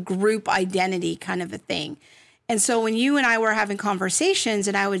a group identity kind of a thing. And so when you and I were having conversations,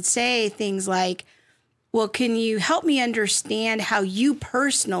 and I would say things like, well, can you help me understand how you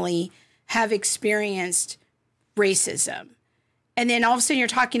personally have experienced racism? And then all of a sudden you're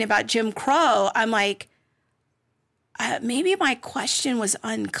talking about Jim Crow. I'm like, maybe my question was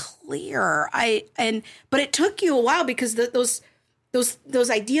unclear. But it took you a while, because those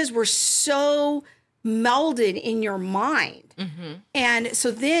ideas were so melded in your mind. Mm-hmm. And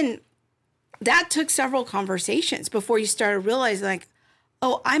so then that took several conversations before you started realizing, like,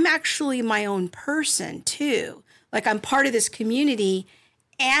 oh, I'm actually my own person too. Like, I'm part of this community,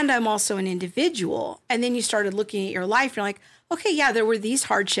 and I'm also an individual. And then you started looking at your life, and you're like, okay, yeah, there were these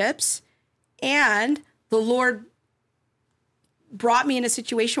hardships, and the Lord brought me in a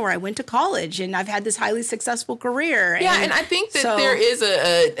situation where I went to college, and I've had this highly successul career. And I think that there is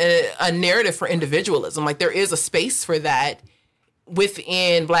a narrative for individualism. Like, there is a space for that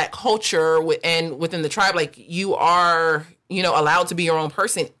within Black culture and within the tribe. Like, you are, allowed to be your own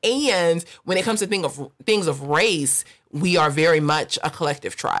person. And when it comes to things of race, we are very much a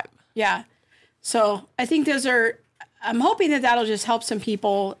collective tribe. Yeah. So I think I'm hoping that that'll just help some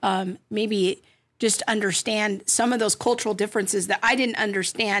people maybe just understand some of those cultural differences that I didn't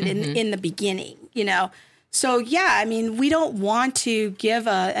understand in the beginning, So, yeah, I mean, we don't want to give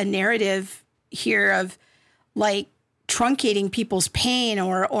a narrative here of, like, truncating people's pain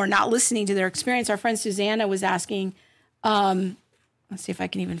or not listening to their experience. Our friend Susanna was asking, let's see if I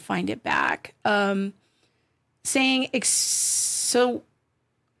can even find it back, saying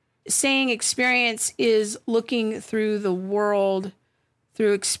experience is looking through the world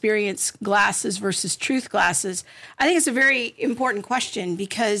through experience glasses versus truth glasses. I think it's a very important question,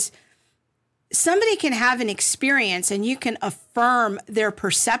 because somebody can have an experience and you can affirm their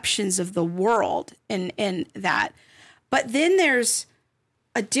perceptions of the world and that. But then there's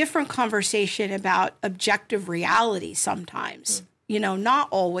a different conversation about objective reality sometimes, not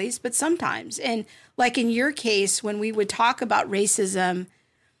always, but sometimes. And like in your case, when we would talk about racism,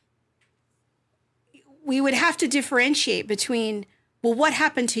 we would have to differentiate between, well, what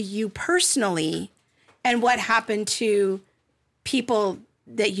happened to you personally and what happened to people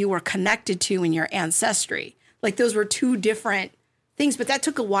that you were connected to in your ancestry. Like those were two different things, but that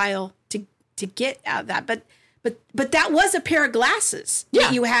took a while to get out of that. But that was a pair of glasses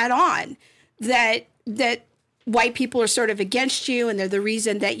that you had on that white people are sort of against you and they're the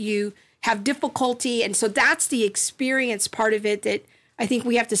reason that you have difficulty. And so that's the experience part of it that I think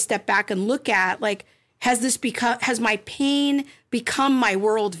we have to step back and look at. Like, has my pain become my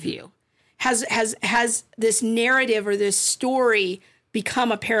worldview? Has this narrative or this story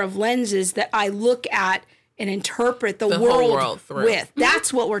become a pair of lenses that I look at and interpret the world with?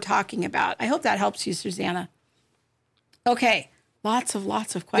 That's what we're talking about. I hope that helps you, Susanna. Okay. Lots of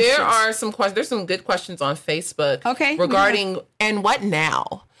questions. There are some questions. There's some good questions on Facebook. Okay. Regarding and what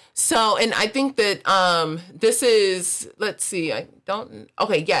now? So, and I think that this is, let's see.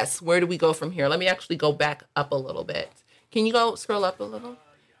 Okay. Yes. Where do we go from here? Let me actually go back up a little bit. Can you scroll up a little?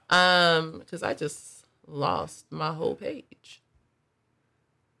 Because I just lost my whole page.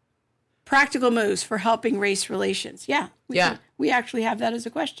 Practical moves for helping race relations. Yeah. We actually have that as a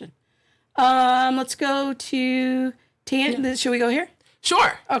question. Let's go to should we go here?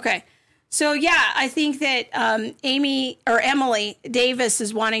 Sure. Okay. So, I think that Emily Davis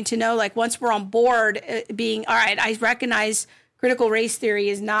is wanting to know, like, once we're on board being, all right, I recognize critical race theory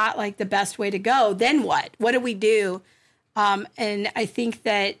is not like the best way to go. Then what? What do we do? And I think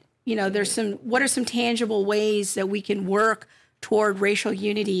that, what are some tangible ways that we can work toward racial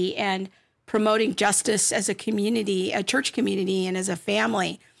unity and promoting justice as a community, a church community, and as a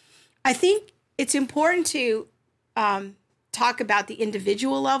family? I think it's important to talk about the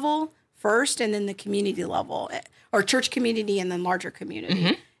individual level first and then the community level, or church community and then larger community.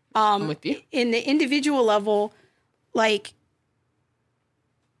 Mm-hmm. I'm with you. In the individual level, like,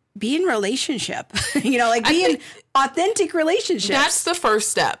 be in relationship, be in authentic relationships. That's the first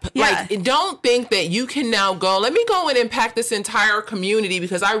step. Yeah. Like, don't think that you can now go, let me go and impact this entire community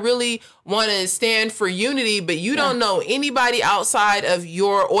because I really want to stand for unity, but you don't know anybody outside of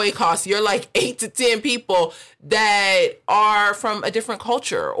your oikos. You're like 8 to 10 people that are from a different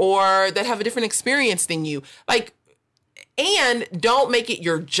culture or that have a different experience than you. Like, and don't make it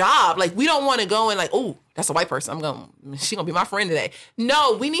your job. Like, we don't want to go and like, oh, that's a white person. She's going to be my friend today.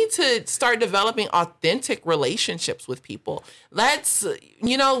 No, we need to start developing authentic relationships with people. Let's,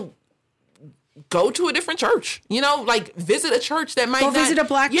 go to a different church, like visit a church that might visit a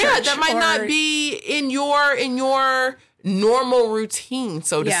black church. Yeah, that might not be in your normal routine,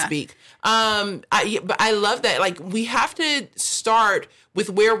 so to speak. But I love that. Like, we have to start with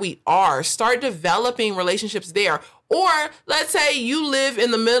where we are, start developing relationships there. Or let's say you live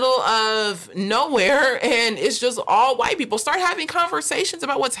in the middle of nowhere and it's just all white people. Start having conversations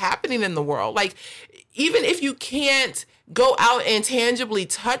about what's happening in the world. Like, even if you can't go out and tangibly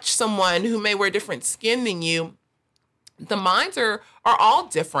touch someone who may wear different skin than you, the minds are all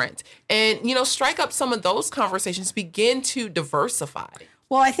different. And, strike up some of those conversations, begin to diversify.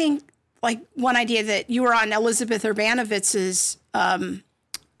 Well, I think like one idea that you were on Elizabeth Urbanovitz's,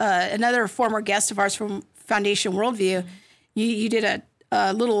 another former guest of ours from Foundation Worldview, you did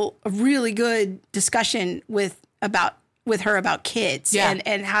a really good discussion with her about kids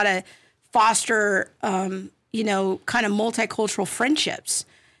and how to foster, kind of multicultural friendships,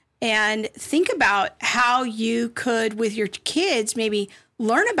 and think about how you could, with your kids, maybe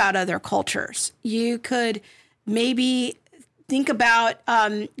learn about other cultures. You could maybe think about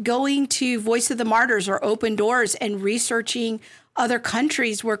going to Voice of the Martyrs or Open Doors and researching other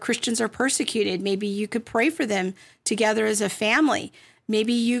countries where Christians are persecuted. Maybe you could pray for them together as a family.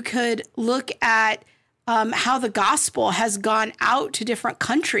 Maybe you could look at how the gospel has gone out to different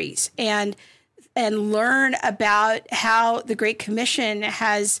countries and learn about how the Great Commission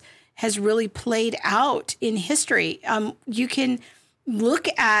has really played out in history. You can look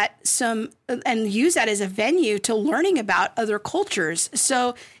at some and use that as a venue to learning about other cultures.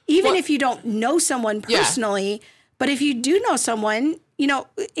 So even if you don't know someone personally, but if you do know someone,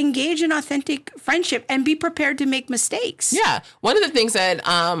 engage in authentic friendship and be prepared to make mistakes. Yeah. One of the things that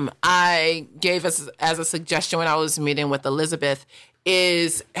I gave us as a suggestion when I was meeting with Elizabeth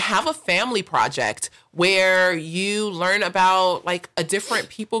is have a family project where you learn about like a different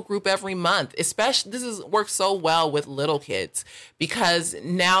people group every month. Especially, works so well with little kids because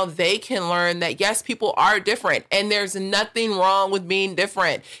now they can learn that yes, people are different and there's nothing wrong with being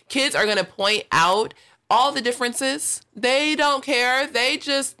different. Kids are going to point out all the differences. They don't care. They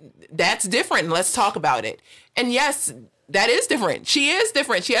just, that's different. Let's talk about it. And yes, that is different. She is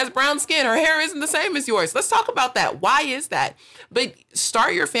different. She has brown skin. Her hair isn't the same as yours. Let's talk about that. Why is that? But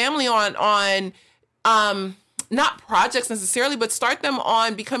start your family on not projects necessarily, but start them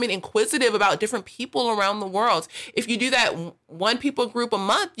on becoming inquisitive about different people around the world. If you do that one people group a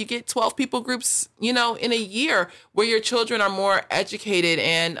month, you get 12 people groups, in a year, where your children are more educated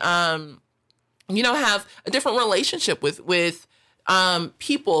and, have a different relationship with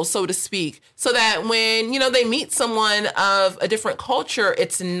people, so to speak, so that when, they meet someone of a different culture,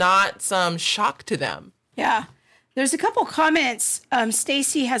 it's not some shock to them. Yeah. There's a couple comments.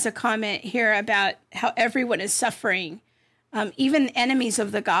 Stacy has a comment here about how everyone is suffering, even enemies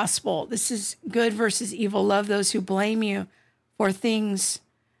of the gospel. This is good versus evil. Love those who blame you for things.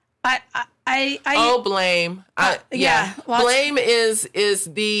 Blame. Blame is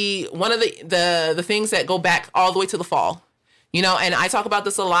the one of the things that go back all the way to the fall. And I talk about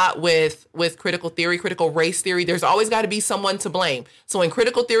this a lot with critical theory, critical race theory. There's always got to be someone to blame. So in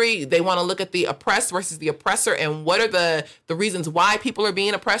critical theory, they want to look at the oppressed versus the oppressor and what are the reasons why people are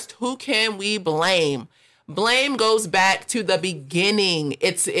being oppressed. Who can we blame? Blame goes back to the beginning.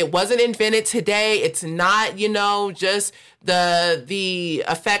 It wasn't invented today. It's not, just the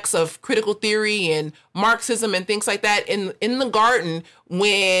effects of critical theory and Marxism and things like that. In the garden,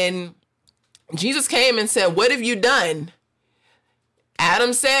 when Jesus came and said, "What have you done?"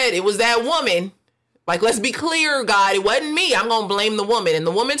 Adam said, "It was that woman." Like, let's be clear, God, it wasn't me. I'm going to blame the woman. And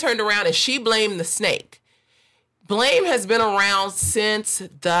the woman turned around and she blamed the snake. Blame has been around since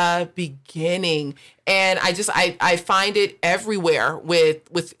the beginning. And I find it everywhere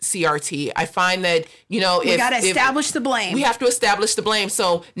with CRT. I find that, we got to establish the blame. We have to establish the blame.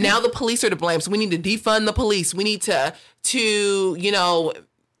 So now the police are to blame. So we need to defund the police. We need to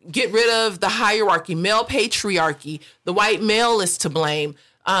get rid of the hierarchy, male patriarchy. The white male is to blame.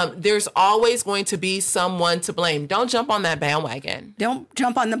 There's always going to be someone to blame. Don't jump on that bandwagon. Don't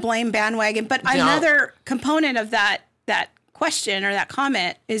jump on the blame bandwagon. But another component of that question or that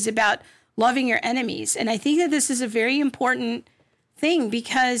comment is about loving your enemies. And I think that this is a very important thing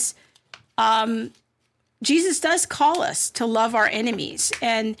because Jesus does call us to love our enemies.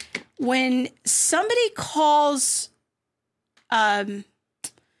 And when somebody calls...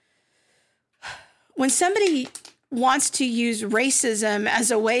 when somebody wants to use racism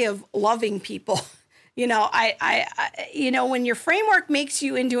as a way of loving people, when your framework makes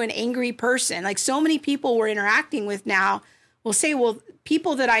you into an angry person, like so many people we're interacting with now will say, well,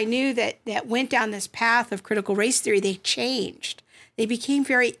 people that I knew that went down this path of critical race theory, they changed. They became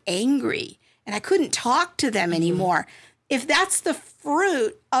very angry and I couldn't talk to them anymore. If that's the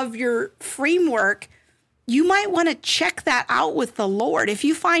fruit of your framework, you might want to check that out with the Lord. If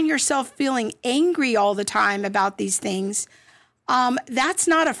you find yourself feeling angry all the time about these things, that's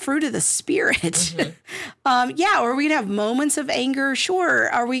not a fruit of the Spirit. Mm-hmm. Are we going to have moments of anger? Sure.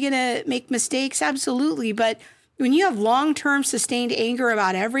 Are we going to make mistakes? Absolutely. But when you have long-term sustained anger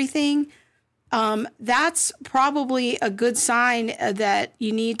about everything, that's probably a good sign that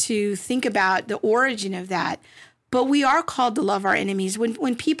you need to think about the origin of that. But we are called to love our enemies.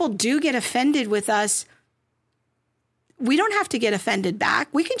 When people do get offended with us, we don't have to get offended back.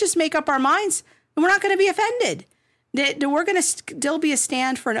 We can just make up our minds and we're not going to be offended. We're going to still be a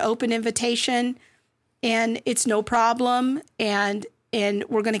stand for an open invitation and it's no problem. And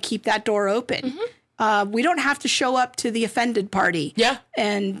we're going to keep that door open. Mm-hmm. We don't have to show up to the offended party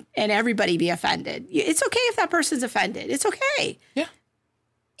and everybody be offended. It's okay if that person's offended. It's okay. Yeah.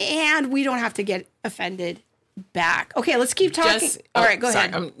 And we don't have to get offended back. Okay, let's keep talking. All right, go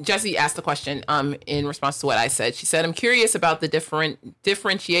ahead. Jessie asked the question in response to what I said. She said, "I'm curious about the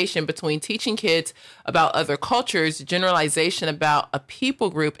differentiation between teaching kids about other cultures, generalization about a people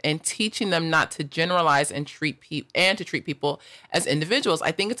group, and teaching them not to generalize and to treat people as individuals.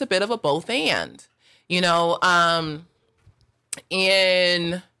 I think it's a bit of a both and. In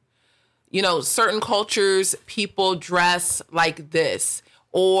certain cultures, people dress like this.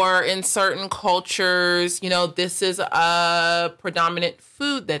 Or in certain cultures, this is a predominant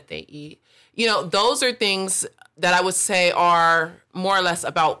food that they eat. Those are things that I would say are more or less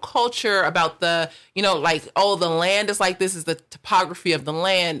about culture, about the, the land is like this, is the topography of the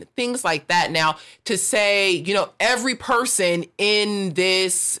land, things like that. Now, to say, every person in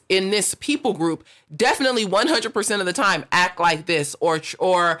this people group definitely 100% of the time act like this or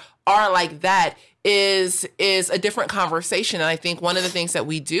are like that is a different conversation. And I think one of the things that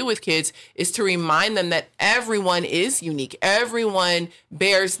we do with kids is to remind them that everyone is unique. Everyone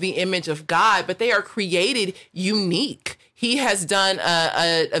bears the image of God, but they are created unique. He has done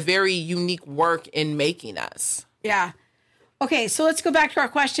a very unique work in making us. Yeah. Okay, so let's go back to our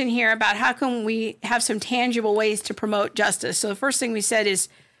question here about how can we have some tangible ways to promote justice. So the first thing we said is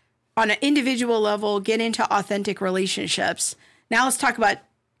on an individual level, get into authentic relationships. Now let's talk about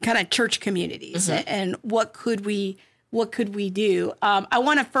kind of church communities and what could we do. I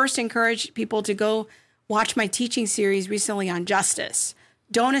want to first encourage people to go watch my teaching series recently on justice.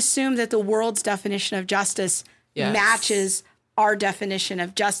 Don't assume that the world's definition of justice matches our definition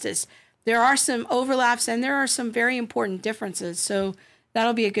of justice. There are some overlaps and there are some very important differences. So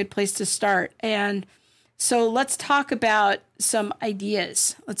that'll be a good place to start. And so let's talk about some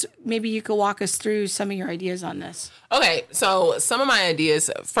ideas. Maybe you could walk us through some of your ideas on this. Okay, so some of my ideas,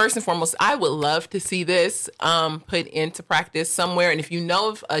 first and foremost, I would love to see this put into practice somewhere. And if you know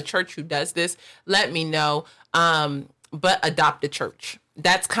of a church who does this, let me know. But adopt a church.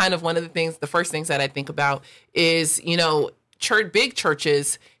 That's kind of one of the things, the first things that I think about is, big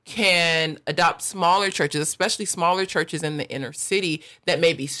churches can adopt smaller churches, especially smaller churches in the inner city that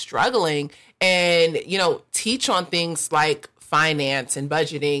may be struggling, and, teach on things like finance and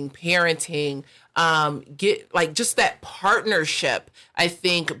budgeting, parenting, get like just that partnership, I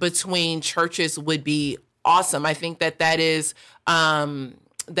think, between churches would be awesome. I think that is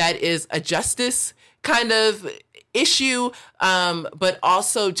a justice kind of issue, but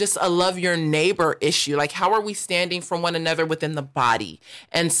also just a love your neighbor issue. Like, how are we standing for one another within the body?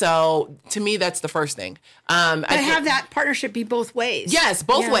 And so to me, that's the first thing. I have that partnership be both ways. Yes,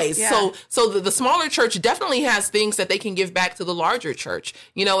 both ways. Yeah. So the smaller church definitely has things that they can give back to the larger church.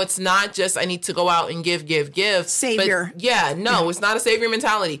 It's not just, I need to go out and give. Savior. But it's not a savior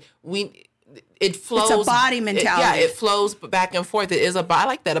mentality. It flows. It's a body mentality. It flows back and forth. It is I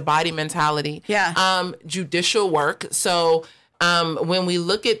like that, a body mentality. Yeah. Judicial work. So when we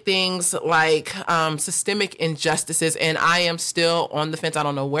look at things like systemic injustices, and I am still on the fence. I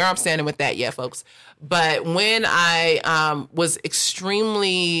don't know where I'm standing with that yet, folks. But when I was an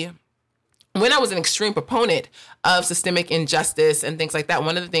extreme proponent of systemic injustice and things like that,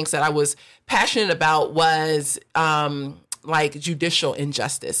 one of the things that I was passionate about was like judicial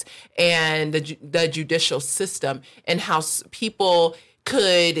injustice and the judicial system, and how people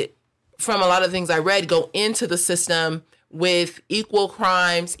could, from a lot of things I read, go into the system with equal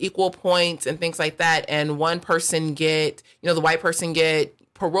crimes, equal points, and things like that. And one person the white person get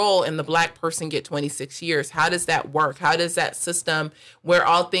parole and the black person get 26 years. How does that work? How does that system, where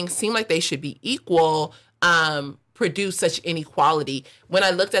all things seem like they should be equal, produce such inequality? When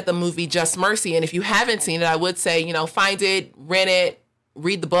I looked at the movie Just Mercy, and if you haven't seen it, I would say, find it, rent it,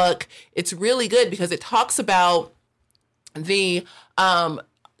 read the book. It's really good because it talks about the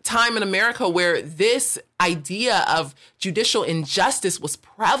time in America where this idea of judicial injustice was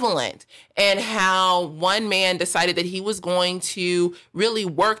prevalent, and how one man decided that he was going to really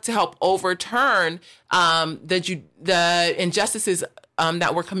work to help overturn the injustices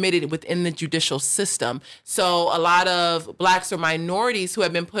that were committed within the judicial system. So a lot of blacks or minorities who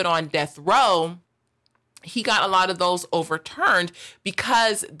have been put on death row, he got a lot of those overturned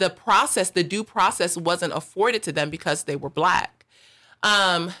because the due process wasn't afforded to them because they were black.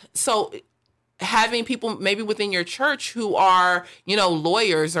 So having people maybe within your church who are,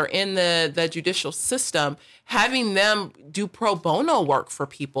 lawyers or in the judicial system, having them do pro bono work for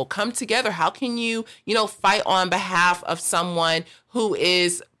people, come together. How can you, fight on behalf of someone who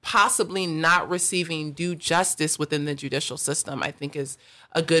is possibly not receiving due justice within the judicial system, I think is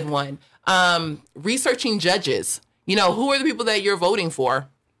a good one. Researching judges, who are the people that you're voting for?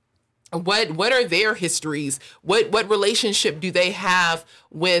 What are their histories? What relationship do they have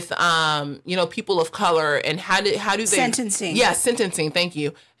with people of color, and how do they sentencing? Yeah, sentencing. Thank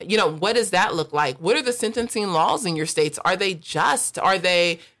you. What does that look like? What are the sentencing laws in your states? Are they just? Are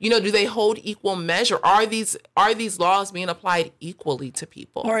they do they hold equal measure? Are these laws being applied equally to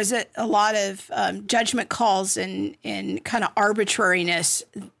people, or is it a lot of judgment calls and kind of arbitrariness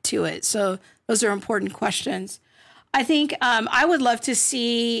to it? So those are important questions. I think I would love to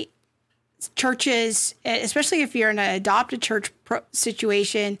see churches, especially if you're in an adopted church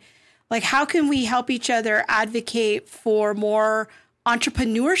situation, like how can we help each other advocate for more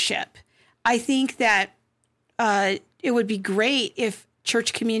entrepreneurship? I think that it would be great if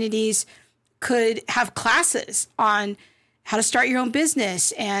church communities could have classes on how to start your own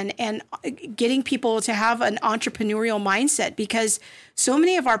business and getting people to have an entrepreneurial mindset, because so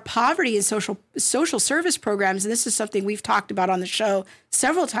many of our poverty and social service programs, and this is something we've talked about on the show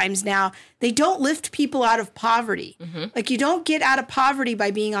several times now, they don't lift people out of poverty. Mm-hmm. Like, you don't get out of poverty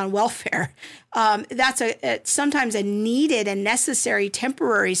by being on welfare. That's sometimes a needed and necessary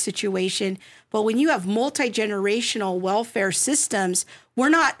temporary situation. But when you have multi-generational welfare systems, we're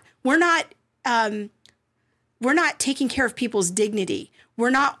not we're not taking care of people's dignity.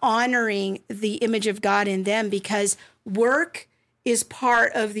 We're not honoring the image of God in them, because work is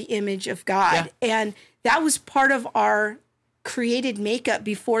part of the image of God. Yeah. And that was part of our created makeup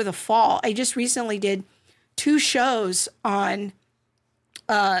before the fall. I just recently did 2 shows on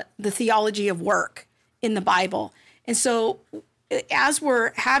the theology of work in the Bible. And so as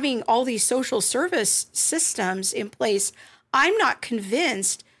we're having all these social service systems in place, I'm not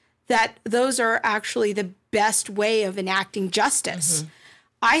convinced that those are actually the best way of enacting justice.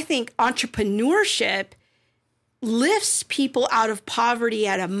 I think entrepreneurship lifts people out of poverty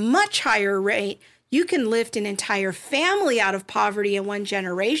at a much higher rate. You can lift an entire family out of poverty in one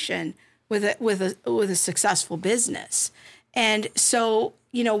generation with a successful business. And so,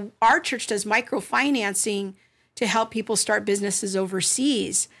 our church does microfinancing to help people start businesses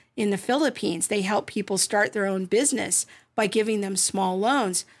overseas in the Philippines. They help people start their own business by giving them small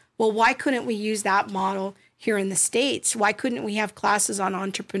loans. Well, why couldn't we use that model here in the States? Why couldn't we have classes on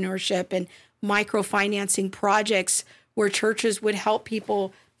entrepreneurship and microfinancing projects where churches would help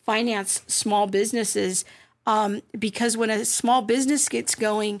people finance small businesses? Because when a small business gets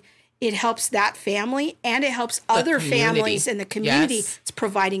going, it helps that family and it helps other families in the community. Yes. It's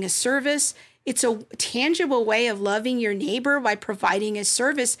providing a service. It's a tangible way of loving your neighbor by providing a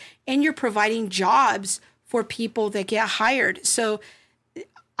service, and you're providing jobs for people that get hired. So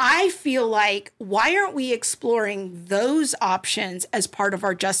I feel like, why aren't we exploring those options as part of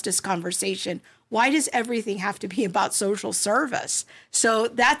our justice conversation? Why does everything have to be about social service? So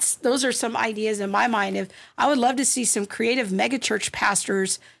those are some ideas in my mind. I would love to see some creative megachurch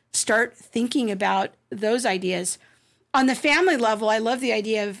pastors start thinking about those ideas. On the family level, I love the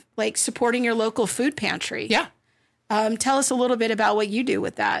idea of like supporting your local food pantry. Yeah. Tell us a little bit about what you do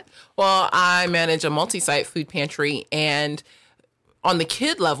with that. Well, I manage a multi-site food pantry, and on the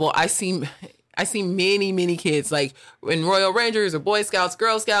kid level, I see many, many kids like in Royal Rangers or Boy Scouts,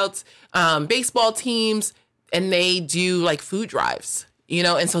 Girl Scouts, baseball teams, and they do like food drives.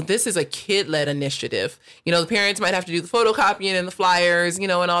 And so this is a kid-led initiative. The parents might have to do the photocopying and the flyers,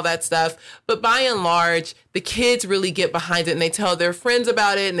 and all that stuff. But by and large, the kids really get behind it, and they tell their friends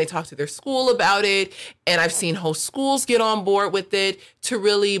about it, and they talk to their school about it. And I've seen whole schools get on board with it to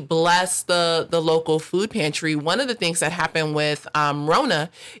really bless the local food pantry. One of the things that happened with Rona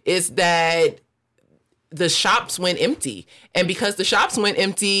is that the shops went empty. And because the shops went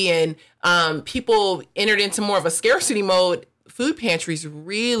empty and people entered into more of a scarcity mode, food pantries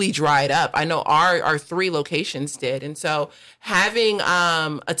really dried up. I know our 3 locations did. And so having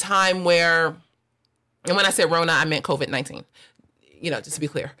a time where, and when I said Rona, I meant COVID-19, just to be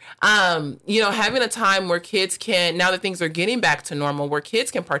clear, having a time where kids can, now that things are getting back to normal, where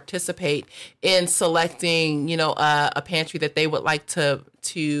kids can participate in selecting, a pantry that they would like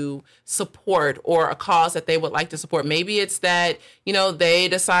to support, or a cause that they would like to support. Maybe it's that, they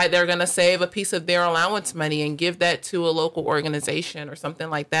decide they're going to save a piece of their allowance money and give that to a local organization or something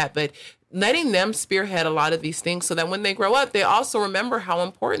like that. But letting them spearhead a lot of these things so that when they grow up, they also remember how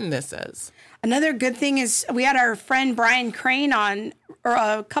important this is. Another good thing is we had our friend Brian Crane on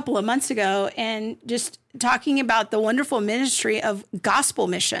a couple of months ago, and just talking about the wonderful ministry of gospel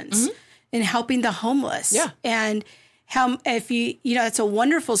missions in helping the homeless. Yeah. And how, if it's a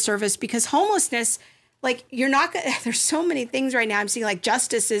wonderful service, because homelessness, like, you're not going to, there's so many things right now. I'm seeing like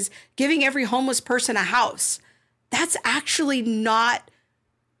justice is giving every homeless person a house. That's actually not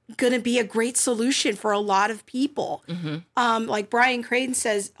going to be a great solution for a lot of people. Like Brian Craden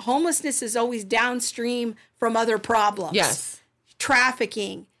says, homelessness is always downstream from other problems. Yes.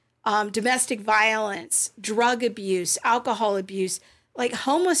 Trafficking, domestic violence, drug abuse, alcohol abuse. Like,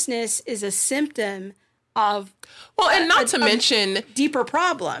 homelessness is a symptom of mention deeper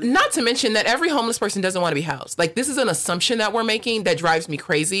problem. Not to mention that every homeless person doesn't want to be housed. Like, this is an assumption that we're making that drives me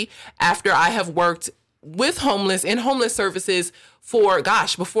crazy. After I have worked with homeless in homeless services for,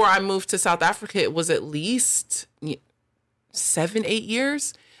 before I moved to South Africa, it was at least 7-8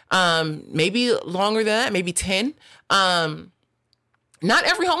 years, maybe longer than that, maybe 10. Not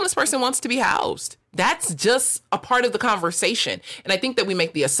every homeless person wants to be housed. That's just a part of the conversation. And I think that we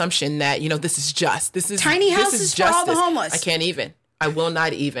make the assumption that, this is just. This is tiny houses for all the homeless. I can't even. I will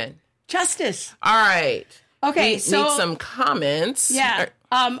not even. Justice. All right. Okay, need some comments. Yeah.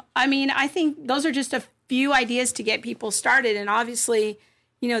 I think those are just a few ideas to get people started. And obviously,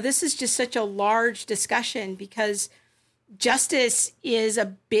 this is just such a large discussion, because justice is a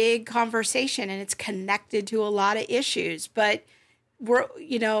big conversation and it's connected to a lot of issues. But we're,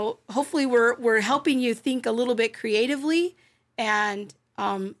 hopefully we're helping you think a little bit creatively and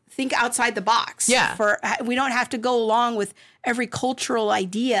think outside the box. Yeah. We don't have to go along with every cultural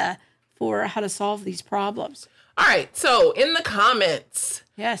idea for how to solve these problems. All right. So in the comments,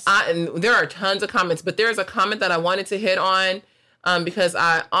 Yes. and there are tons of comments, but there's a comment that I wanted to hit on because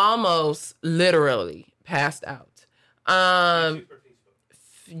I almost literally passed out.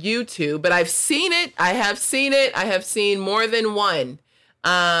 YouTube, but I've seen it. I have seen it. I have seen more than one.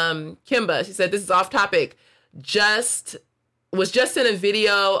 Kimba, she said, this is off topic. Was just in a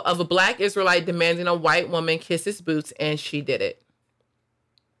video of a Black Israelite demanding a white woman kiss his boots, and she did it.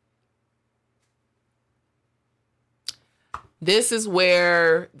 This is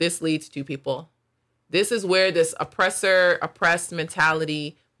where this leads to, people. This is where this oppressed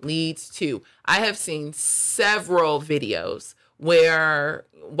mentality leads to. I have seen several videos where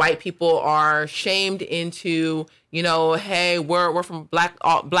white people are shamed into, hey, we're from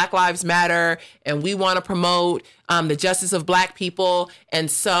Black Lives Matter, and we want to promote the justice of Black people.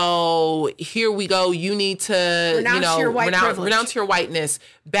 And so here we go. You need to, renounce your whiteness,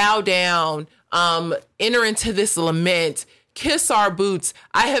 bow down, enter into this lament, kiss our boots.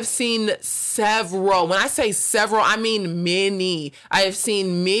 I have seen several. When I say several, I mean many. I have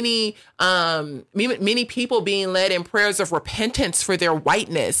seen many people being led in prayers of repentance for their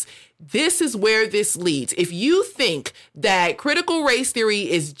whiteness. This is where this leads. If you think that critical race theory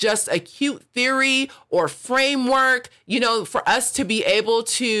is just a cute theory or framework, for us to be able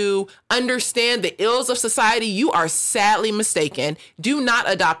to understand the ills of society, you are sadly mistaken. Do not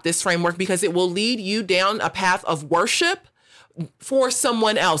adopt this framework because it will lead you down a path of worship for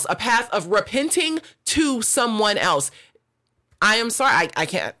someone else, a path of repenting to someone else. I am sorry. I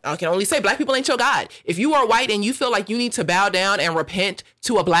can only say Black people ain't your God. If you are white and you feel like you need to bow down and repent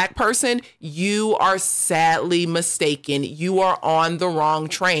to a Black person, you are sadly mistaken. You are on the wrong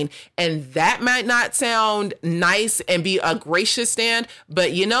train. And that might not sound nice and be a gracious stand,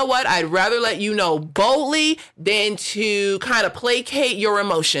 but you know what? I'd rather let you know boldly than to kind of placate your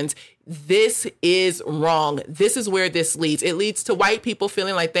emotions. This is wrong. This is where this leads. It leads to white people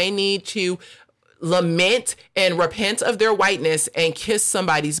feeling like they need to lament and repent of their whiteness and kiss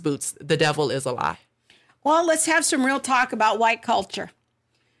somebody's boots. The devil is a lie. Well, let's have some real talk about white culture.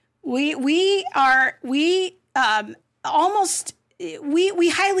 We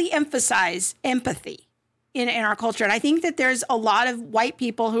highly emphasize empathy in our culture. And I think that there's a lot of white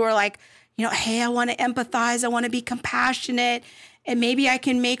people who are like, hey, I want to empathize. I want to be compassionate. And maybe I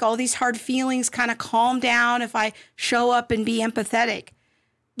can make all these hard feelings kind of calm down if I show up and be empathetic.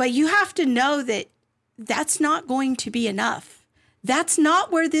 But you have to know that that's not going to be enough. That's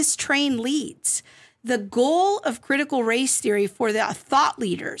not where this train leads. The goal of critical race theory for the thought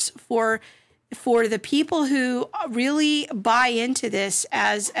leaders, for the people who really buy into this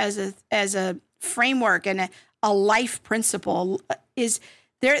as a framework and a life principle, is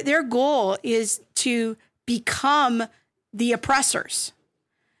their goal is to become the oppressors,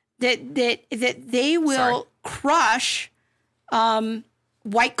 that they will crush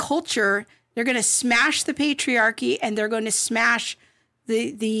white culture. They're going to smash the patriarchy, and they're going to smash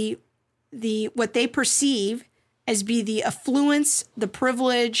the what they perceive as be the affluence, the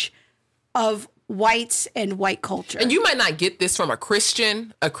privilege of whites and white culture. And you might not get this from a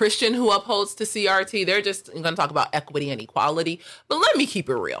Christian who upholds to CRT. They're just going to talk about equity and equality. But let me keep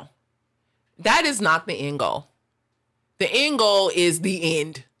it real. That is not the end goal. The end goal is the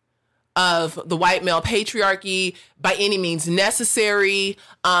end of the white male patriarchy by any means necessary.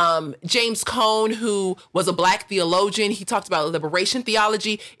 James Cone, who was a Black theologian, he talked about liberation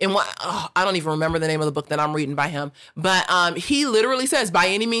theology in I don't even remember the name of the book that I'm reading by him, but he literally says, by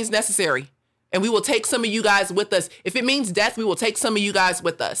any means necessary. And we will take some of you guys with us. If it means death, we will take some of you guys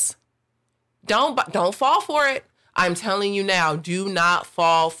with us. Don't fall for it. I'm telling you now, do not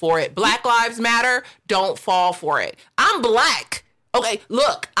fall for it. Black Lives Matter, don't fall for it. I'm Black. Okay,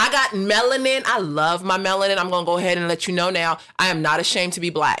 look, I got melanin. I love my melanin. I'm going to go ahead and let you know now, I am not ashamed to be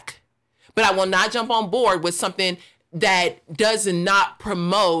Black. But I will not jump on board with something that does not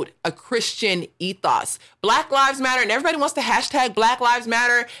promote a Christian ethos. Black Lives Matter, and everybody wants to hashtag Black Lives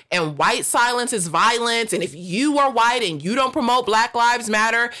Matter, and white silence is violence. And if you are white and you don't promote Black Lives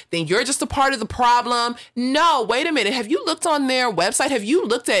Matter, then you're just a part of the problem. No, wait a minute. Have you looked on their website? Have you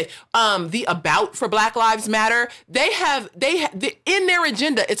looked at the about for Black Lives Matter? They have in their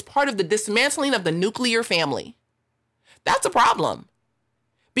agenda, it's part of the dismantling of the nuclear family. That's a problem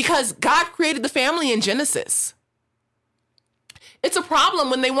because God created the family in Genesis. It's a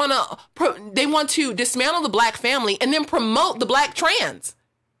problem when they want to dismantle the Black family and then promote the Black trans.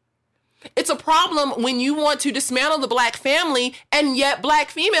 It's a problem when you want to dismantle the Black family and yet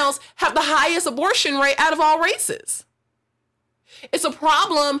Black females have the highest abortion rate out of all races. It's a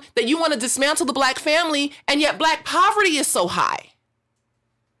problem that you want to dismantle the Black family and yet Black poverty is so high.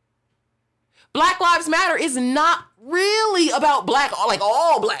 Black Lives Matter is not really about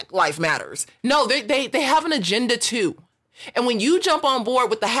all Black life matters. No, they have an agenda too. And when you jump on board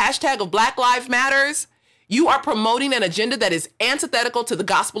with the hashtag of Black Lives Matters, you are promoting an agenda that is antithetical to the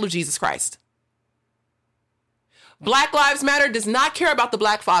gospel of Jesus Christ. Black Lives Matter does not care about the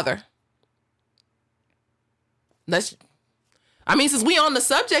Black father. Since we on the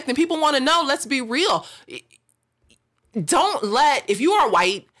subject and people want to know, let's be real. If you are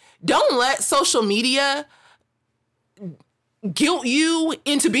white, don't let social media guilt you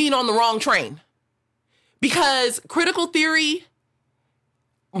into being on the wrong train. Because critical theory,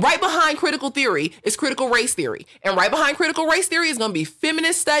 right behind critical theory is critical race theory. And right behind critical race theory is going to be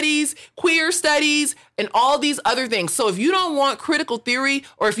feminist studies, queer studies, and all these other things. So if you don't want critical theory,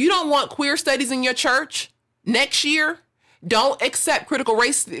 or if you don't want queer studies in your church next year, don't accept critical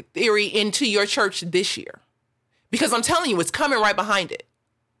race theory into your church this year. Because I'm telling you, it's coming right behind it.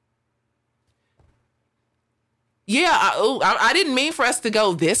 Yeah, I didn't mean for us to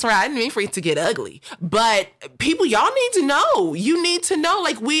go this way. I didn't mean for it to get ugly. But people, y'all need to know. You need to know.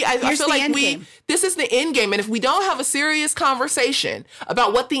 I feel like this is the end game. And if we don't have a serious conversation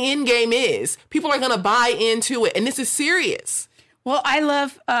about what the end game is, people are going to buy into it. And this is serious. Well, I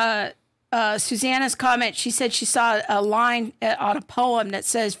love Susanna's comment. She said she saw a line on a poem that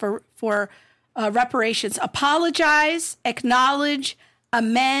says for reparations, apologize, acknowledge,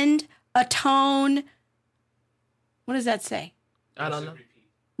 amend, atone. What does that say? I don't know.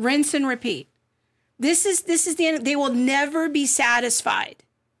 Rinse and repeat. This is the end. They will never be satisfied.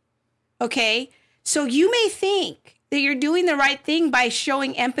 Okay? So you may think that you're doing the right thing by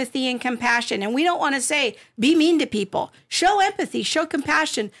showing empathy and compassion. And we don't want to say, be mean to people. Show empathy, show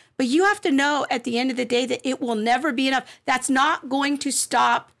compassion. But you have to know at the end of the day that it will never be enough. That's not going to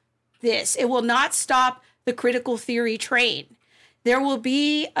stop this. It will not stop the critical theory train. There will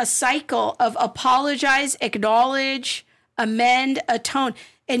be a cycle of apologize, acknowledge, amend, atone.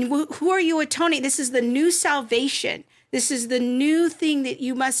 And who are you atoning? This is the new salvation. This is the new thing that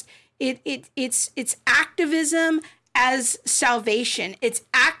you must, it's activism as salvation. It's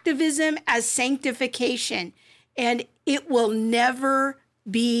activism as sanctification. And it will never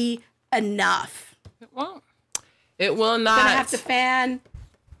be enough. It won't. It will not. I'm going to have to fan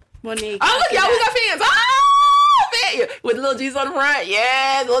Monique. Oh, look, y'all, we got fans. Oh! With little G's on the front.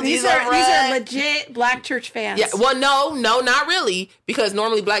 Yeah, little G's on the front. These are legit Black church fans. Yeah, well, no, not really. Because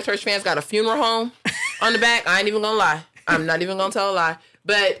normally Black church fans got a funeral home on the back. I ain't even going to lie. I'm not even going to tell a lie.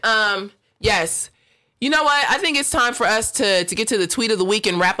 But, yes. You know what? I think it's time for us to get to the tweet of the week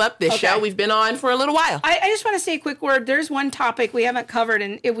and wrap up this show. We've been on for a little while. I just want to say a quick word. There's one topic we haven't covered,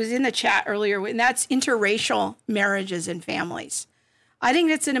 and it was in the chat earlier, and that's interracial marriages and families. I think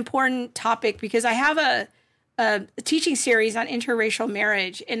that's an important topic because I have a teaching series on interracial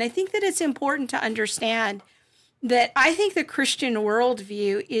marriage. And I think that it's important to understand that I think the Christian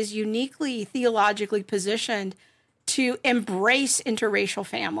worldview is uniquely theologically positioned to embrace interracial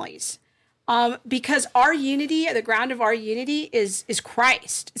families. Because our unity, the ground of our unity is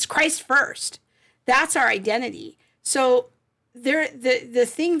Christ. It's Christ first. That's our identity. So the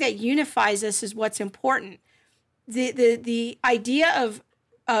thing that unifies us is what's important. The idea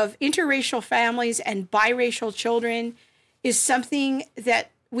of interracial families and biracial children is something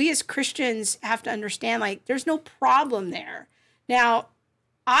that we as Christians have to understand. Like, there's no problem there. Now,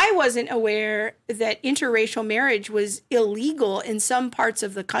 I wasn't aware that interracial marriage was illegal in some parts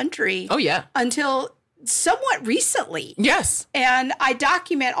of the country. Oh, yeah. Until somewhat recently. Yes. And I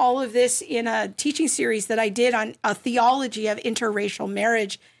document all of this in a teaching series that I did on a theology of interracial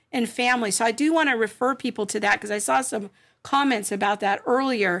marriage and family. So I do want to refer people to that because I saw some comments about that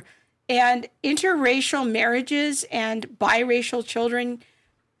earlier. And interracial marriages and biracial children,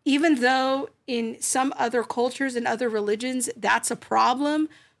 even though in some other cultures and other religions that's a problem,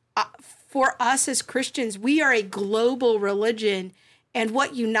 for us as Christians, we are a global religion, and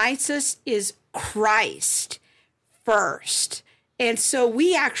what unites us is Christ first. And so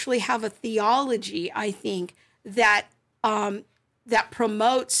we actually have a theology, I think, that that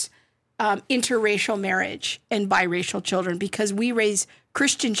promotes interracial marriage and biracial children because we raise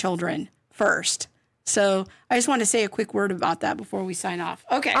Christian children first. So I just want to say a quick word about that before we sign off.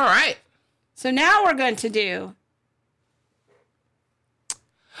 Okay. All right. So now we're going to do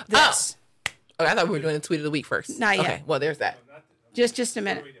this. Oh, I thought we were doing the tweet of the week first. Not yet. Okay, well, there's that. Just a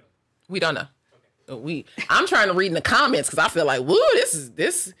minute. We don't know. I'm trying to read in the comments because I feel like, woo,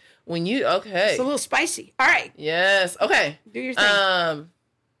 this when you, okay. It's a little spicy. All right. Yes. Okay. Do your thing.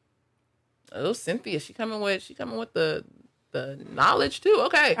 Oh, Cynthia, she coming with the knowledge too.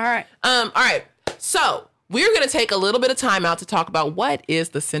 Okay. All right. All right. So we're going to take a little bit of time out to talk about what is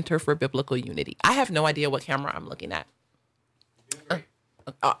the Center for Biblical Unity. I have no idea what camera I'm looking at.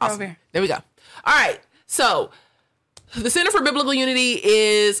 Awesome. There we go. All right. So the Center for Biblical Unity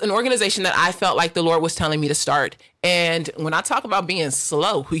is an organization that I felt like the Lord was telling me to start. And when I talk about being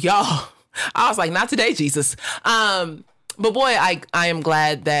slow, y'all, I was like, not today, Jesus. But boy, I am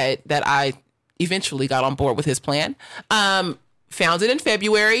glad that I eventually got on board with his plan. Founded in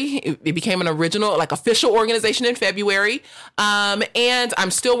February. It became an original, like official organization in February. And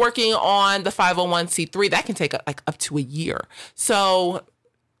I'm still working on the 501c3. That can take like up to a year. So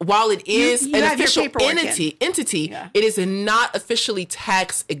while it is you an have your official paperwork entity, Yeah. it is not officially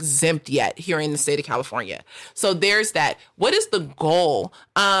tax exempt yet here in the state of California. So there's that. What is the goal?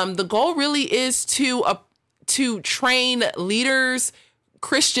 The goal really is to train leaders,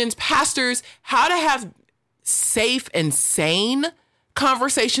 Christians, pastors, how to have safe and sane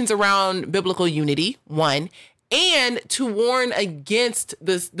conversations around biblical unity, one, and to warn against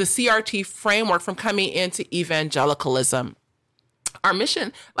the CRT framework from coming into evangelicalism. Our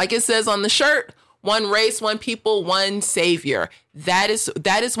mission, like it says on the shirt, one race, one people, one savior. That is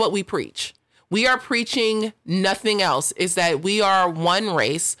what we preach. We are preaching nothing else, is that we are one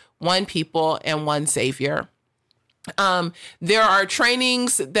race, one people, and one savior. There are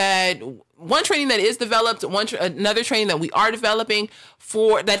trainings one training that is developed, another training that we are developing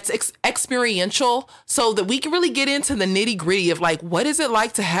for that's experiential, so that we can really get into the nitty gritty of like, what is it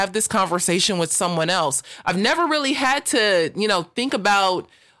like to have this conversation with someone else? I've never really had to, think about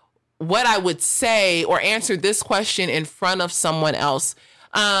what I would say or answer this question in front of someone else.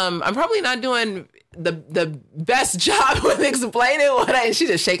 I'm probably not doing the best job with explaining she's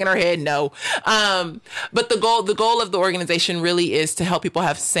just shaking her head no. But the goal of the organization really is to help people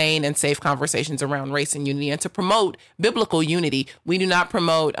have sane and safe conversations around race and unity, and to promote biblical unity. We do not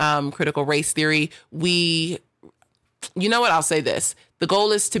promote critical race theory. You know what? I'll say this. The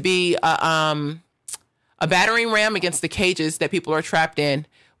goal is to be a battering ram against the cages that people are trapped in,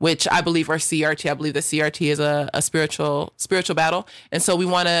 which I believe are CRT. I believe that CRT is a spiritual battle. And so we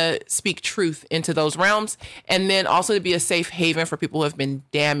want to speak truth into those realms, and then also to be a safe haven for people who have been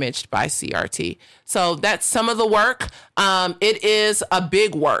damaged by CRT. So that's some of the work. It is a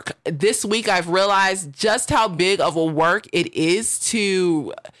big work. This week, I've realized just how big of a work it is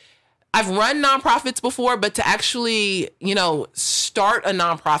I've run nonprofits before, but to actually, start a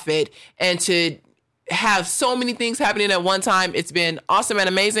nonprofit and to have so many things happening at one time, it's been awesome and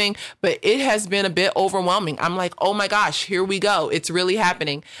amazing, but it has been a bit overwhelming. I'm like, oh my gosh, here we go. It's really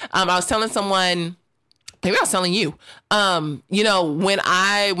happening. I was telling someone, maybe I was telling you, when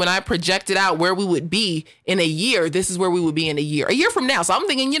I projected out where we would be in a year, this is where we would be in a year from now. So I'm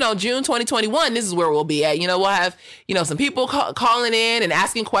thinking, June 2021, this is where we'll be at. We'll have, some people calling in and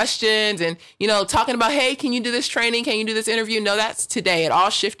asking questions and, talking about, hey, can you do this training? Can you do this interview? No, that's today. It all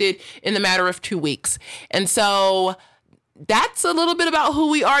shifted in the matter of 2 weeks. And so that's a little bit about who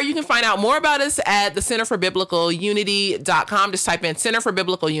we are. You can find out more about us at the centerforbiblicalunity.com. Just type in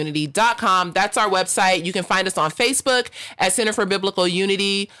centerforbiblicalunity.com. That's our website. You can find us on Facebook at Center for Biblical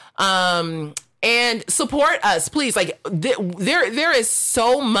Unity. And support us, please. Like there is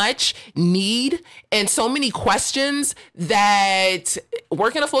so much need and so many questions that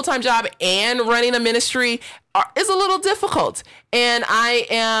working a full-time job and running a ministry is a little difficult. And I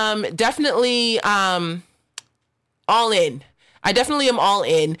am definitely, all in. I definitely am all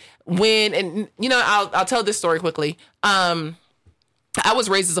in I'll tell this story quickly. I was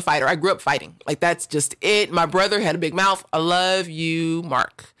raised as a fighter. I grew up fighting. Like, that's just it. My brother had a big mouth. I love you,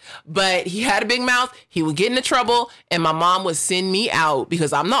 Mark. But he had a big mouth. He would get into trouble. And my mom would send me out,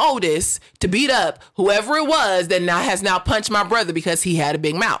 because I'm the oldest, to beat up whoever it was that has now punched my brother because he had a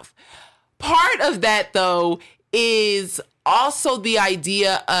big mouth. Part of that, though, is also the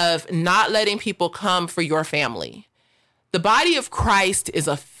idea of not letting people come for your family. The body of Christ is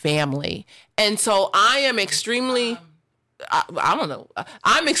a family. And so I am extremely... I don't know.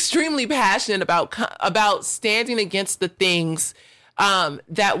 I'm extremely passionate about standing against the things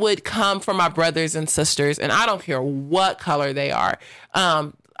that would come from my brothers and sisters, and I don't care what color they are.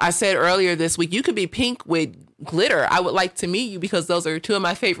 I said earlier this week, you could be pink with glitter. I would like to meet you, because those are two of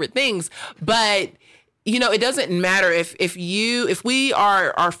my favorite things. But it doesn't matter if we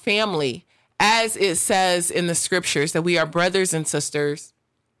are our family, as it says in the scriptures that we are brothers and sisters.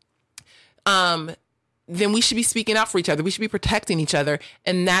 Then we should be speaking out for each other. We should be protecting each other.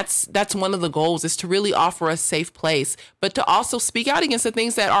 And that's one of the goals, is to really offer a safe place, but to also speak out against the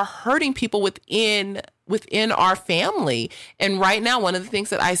things that are hurting people within within our family. And right now, one of the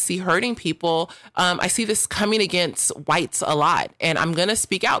things that I see hurting people, I see this coming against whites a lot. And I'm going to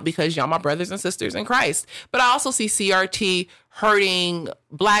speak out because y'all my brothers and sisters in Christ. But I also see CRT hurting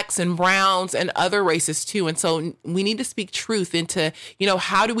blacks and browns and other races too. And so we need to speak truth into,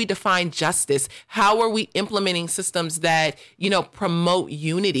 how do we define justice? How are we implementing systems that, promote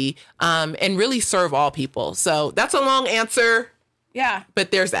unity and really serve all people? So that's a long answer. Yeah.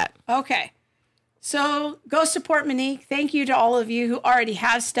 But there's that. Okay. So go support Monique. Thank you to all of you who already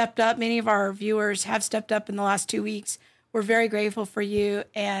have stepped up. Many of our viewers have stepped up in the last 2 weeks. We're very grateful for you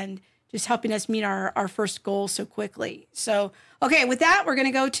and just helping us meet our first goal so quickly. So, okay, with that, we're going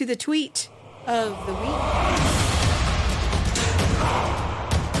to go to the tweet of the week.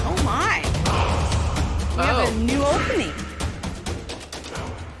 Oh, my. We have a new opening.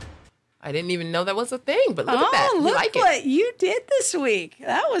 I didn't even know that was a thing, but look at that. Look like what you did this week.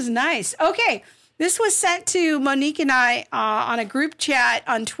 That was nice. Okay, this was sent to Monique and I on a group chat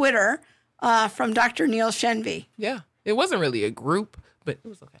on Twitter from Dr. Neil Shenvi. Yeah, it wasn't really a group, but it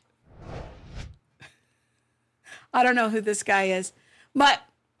was okay. I don't know who this guy is, but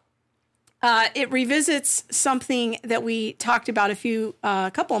it revisits something that we talked about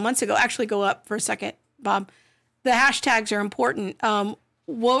a couple of months ago. Actually, go up for a second, Bob. The hashtags are important.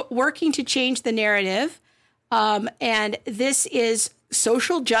 Working to change the narrative, and this is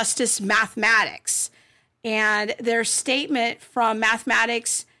social justice mathematics, and their statement from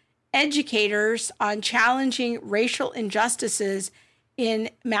mathematics educators on challenging racial injustices in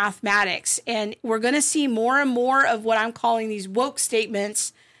mathematics. And we're going to see more and more of what I'm calling these woke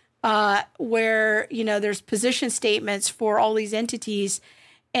statements, where, there's position statements for all these entities.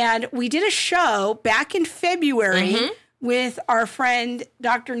 And we did a show back in February with our friend,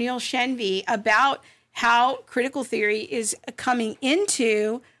 Dr. Neil Shenvi, about how critical theory is coming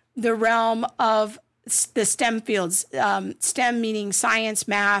into the realm of the STEM fields, STEM meaning science,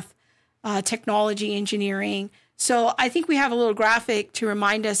 math, technology, engineering. So I think we have a little graphic to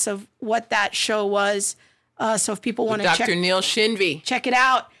remind us of what that show was. So if people want to Dr. Neil Shenvi, check it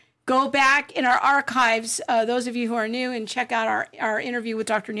out. Go back in our archives. Those of you who are new, and check out our interview with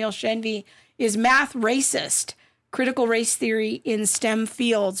Dr. Neil Shenvi, is Math Racist, Critical Race Theory in STEM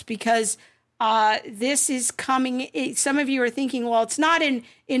Fields, because this is coming. Some of you are thinking, well, it's not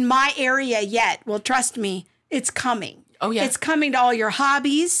in my area yet. Well, trust me, it's coming. Oh, yeah. It's coming to all your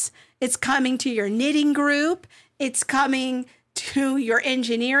hobbies. It's coming to your knitting group. It's coming to your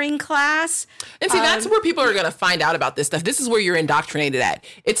engineering class. And see, that's where people are going to find out about this stuff. This is where you're indoctrinated at.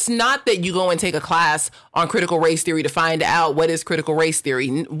 It's not that you go and take a class on critical race theory to find out what is critical race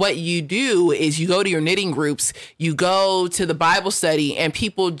theory. What you do is you go to your knitting groups, you go to the Bible study, and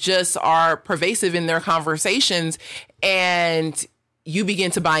people just are pervasive in their conversations, and you begin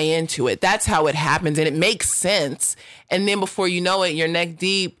to buy into it. That's how it happens, and it makes sense. And then before you know it, you're neck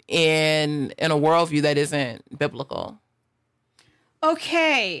deep in a worldview that isn't biblical.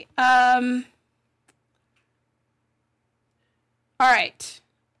 Okay. All right.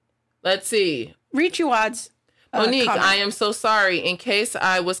 Let's see. Read Juwad's Monique, comment. I am so sorry. In case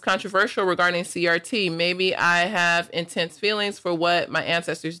I was controversial regarding CRT, maybe I have intense feelings for what my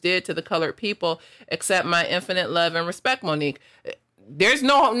ancestors did to the colored people. Accept my infinite love and respect, Monique. There's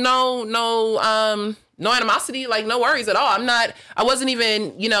no animosity, like no worries at all. I wasn't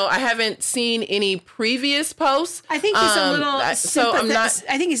even, I haven't seen any previous posts. I think he's a little I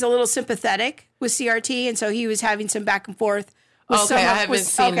think he's a little sympathetic with CRT, and so he was having some back and forth with I haven't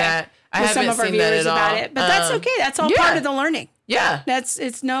seen that. I with some haven't of our seen that viewers at about all. it. But that's okay. That's all yeah. part of the learning. Yeah.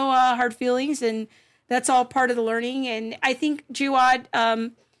 It's no hard feelings, and that's all part of the learning. And I think, Jawad,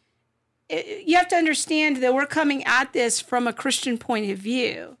 you have to understand that we're coming at this from a Christian point of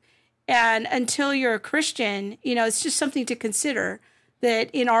view. And until you're a Christian, it's just something to consider that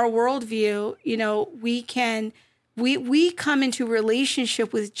in our worldview, we come into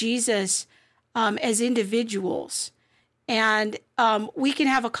relationship with Jesus as individuals. And we can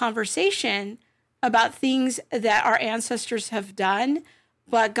have a conversation about things that our ancestors have done,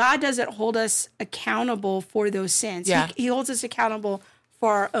 but God doesn't hold us accountable for those sins. Yeah. He holds us accountable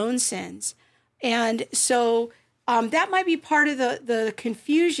for our own sins. And so that might be part of the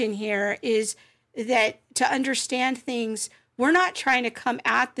confusion here, is that to understand things, we're not trying to come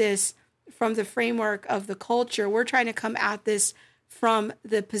at this from the framework of the culture. We're trying to come at this from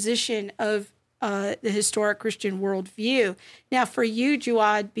the position of the historic Christian worldview. Now, for you,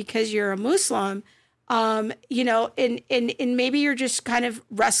 Jawad, because you're a Muslim, and maybe you're just kind of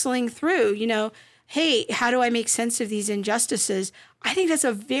wrestling through, hey, how do I make sense of these injustices? I think that's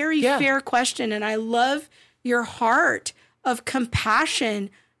a very fair question. And I love your heart of compassion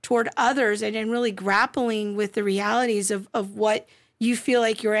toward others and really grappling with the realities of what you feel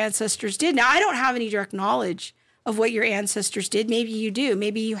like your ancestors did. Now, I don't have any direct knowledge of what your ancestors did. Maybe you do.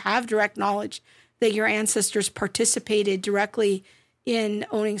 Maybe you have direct knowledge that your ancestors participated directly in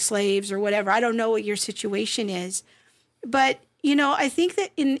owning slaves or whatever. I don't know what your situation is. But, you know, I think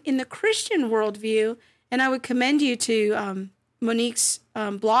that in the Christian worldview, and I would commend you to Monique's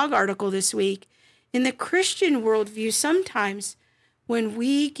blog article this week, in the Christian worldview, sometimes when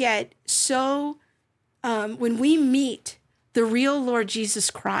we get when we meet the real Lord Jesus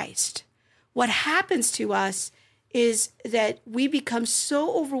Christ, what happens to us is that we become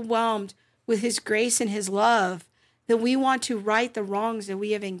so overwhelmed with his grace and his love that we want to right the wrongs that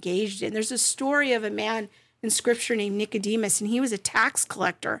we have engaged in. There's a story of a man in scripture named Nicodemus, and he was a tax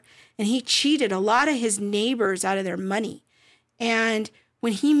collector, and he cheated a lot of his neighbors out of their money. And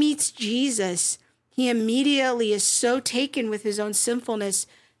when he meets Jesus, he immediately is so taken with his own sinfulness,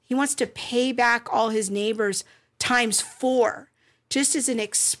 he wants to pay back all his neighbors times 4, just as an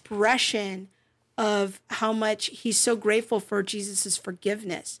expression of how much he's so grateful for Jesus's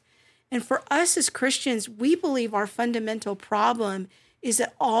forgiveness. And for us as Christians, we believe our fundamental problem is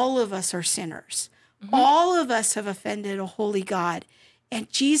that all of us are sinners. Mm-hmm. All of us have offended a holy God.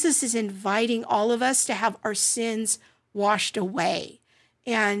 And Jesus is inviting all of us to have our sins washed away,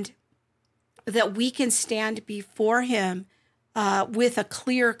 and that we can stand before him with a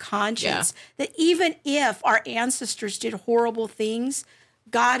clear conscience, that even if our ancestors did horrible things,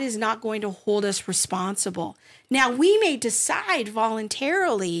 God is not going to hold us responsible. Now, we may decide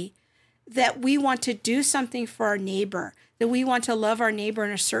voluntarily that we want to do something for our neighbor, that we want to love our neighbor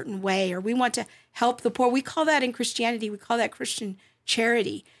in a certain way, or we want to help the poor. We call that in Christianity, we call that Christian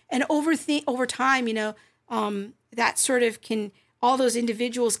charity. And over time, you know, that sort of all those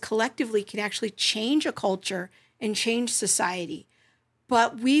individuals collectively can actually change a culture and change society.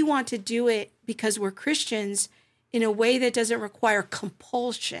 But we want to do it because we're Christians in a way that doesn't require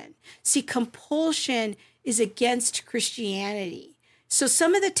compulsion. See, compulsion is against Christianity. So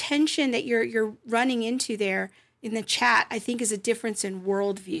some of the tension that you're running into there in the chat, I think, is a difference in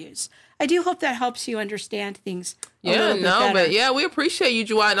worldviews. I do hope that helps you understand things a little bit better. But yeah, we appreciate you,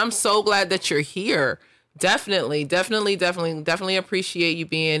 Juwan, and I'm so glad that you're here. Definitely appreciate you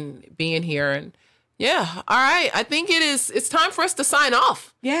being here. And yeah, all right. I think it's time for us to sign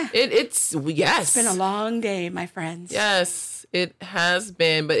off. Yeah. It's been a long day, my friends. Yes, it has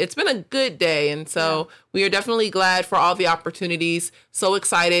been, but it's been a good day. And so we are definitely glad for all the opportunities. So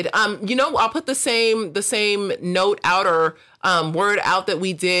excited. You know, I'll put the same note out or word out that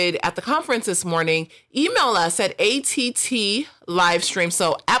we did at the conference this morning. Email us at ATT Livestream.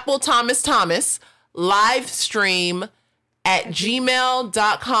 So Apple Thomas livestream at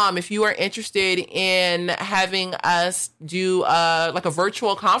gmail.com if you are interested in having us do like a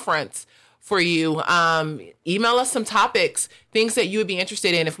virtual conference for you. Email us some topics, things that you would be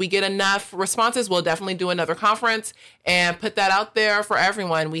interested in. If we get enough responses, we'll definitely do another conference and put that out there for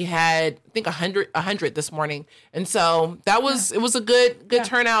everyone. We had, I think, 100 this morning. And so it was a good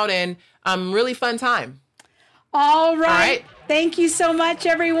turnout and really fun time. All right. Thank you so much,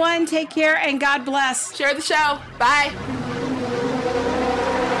 everyone. Take care and God bless. Share the show. Bye.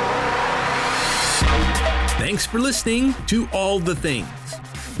 Thanks for listening to All the Things.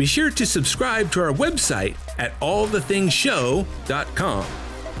 Be sure to subscribe to our website at allthethingshow.com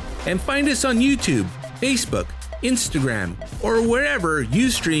and find us on YouTube, Facebook, Instagram, or wherever you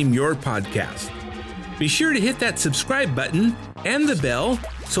stream your podcast. Be sure to hit that subscribe button and the bell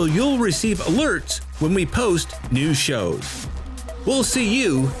so you'll receive alerts when we post new shows. We'll see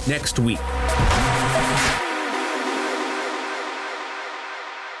you next week.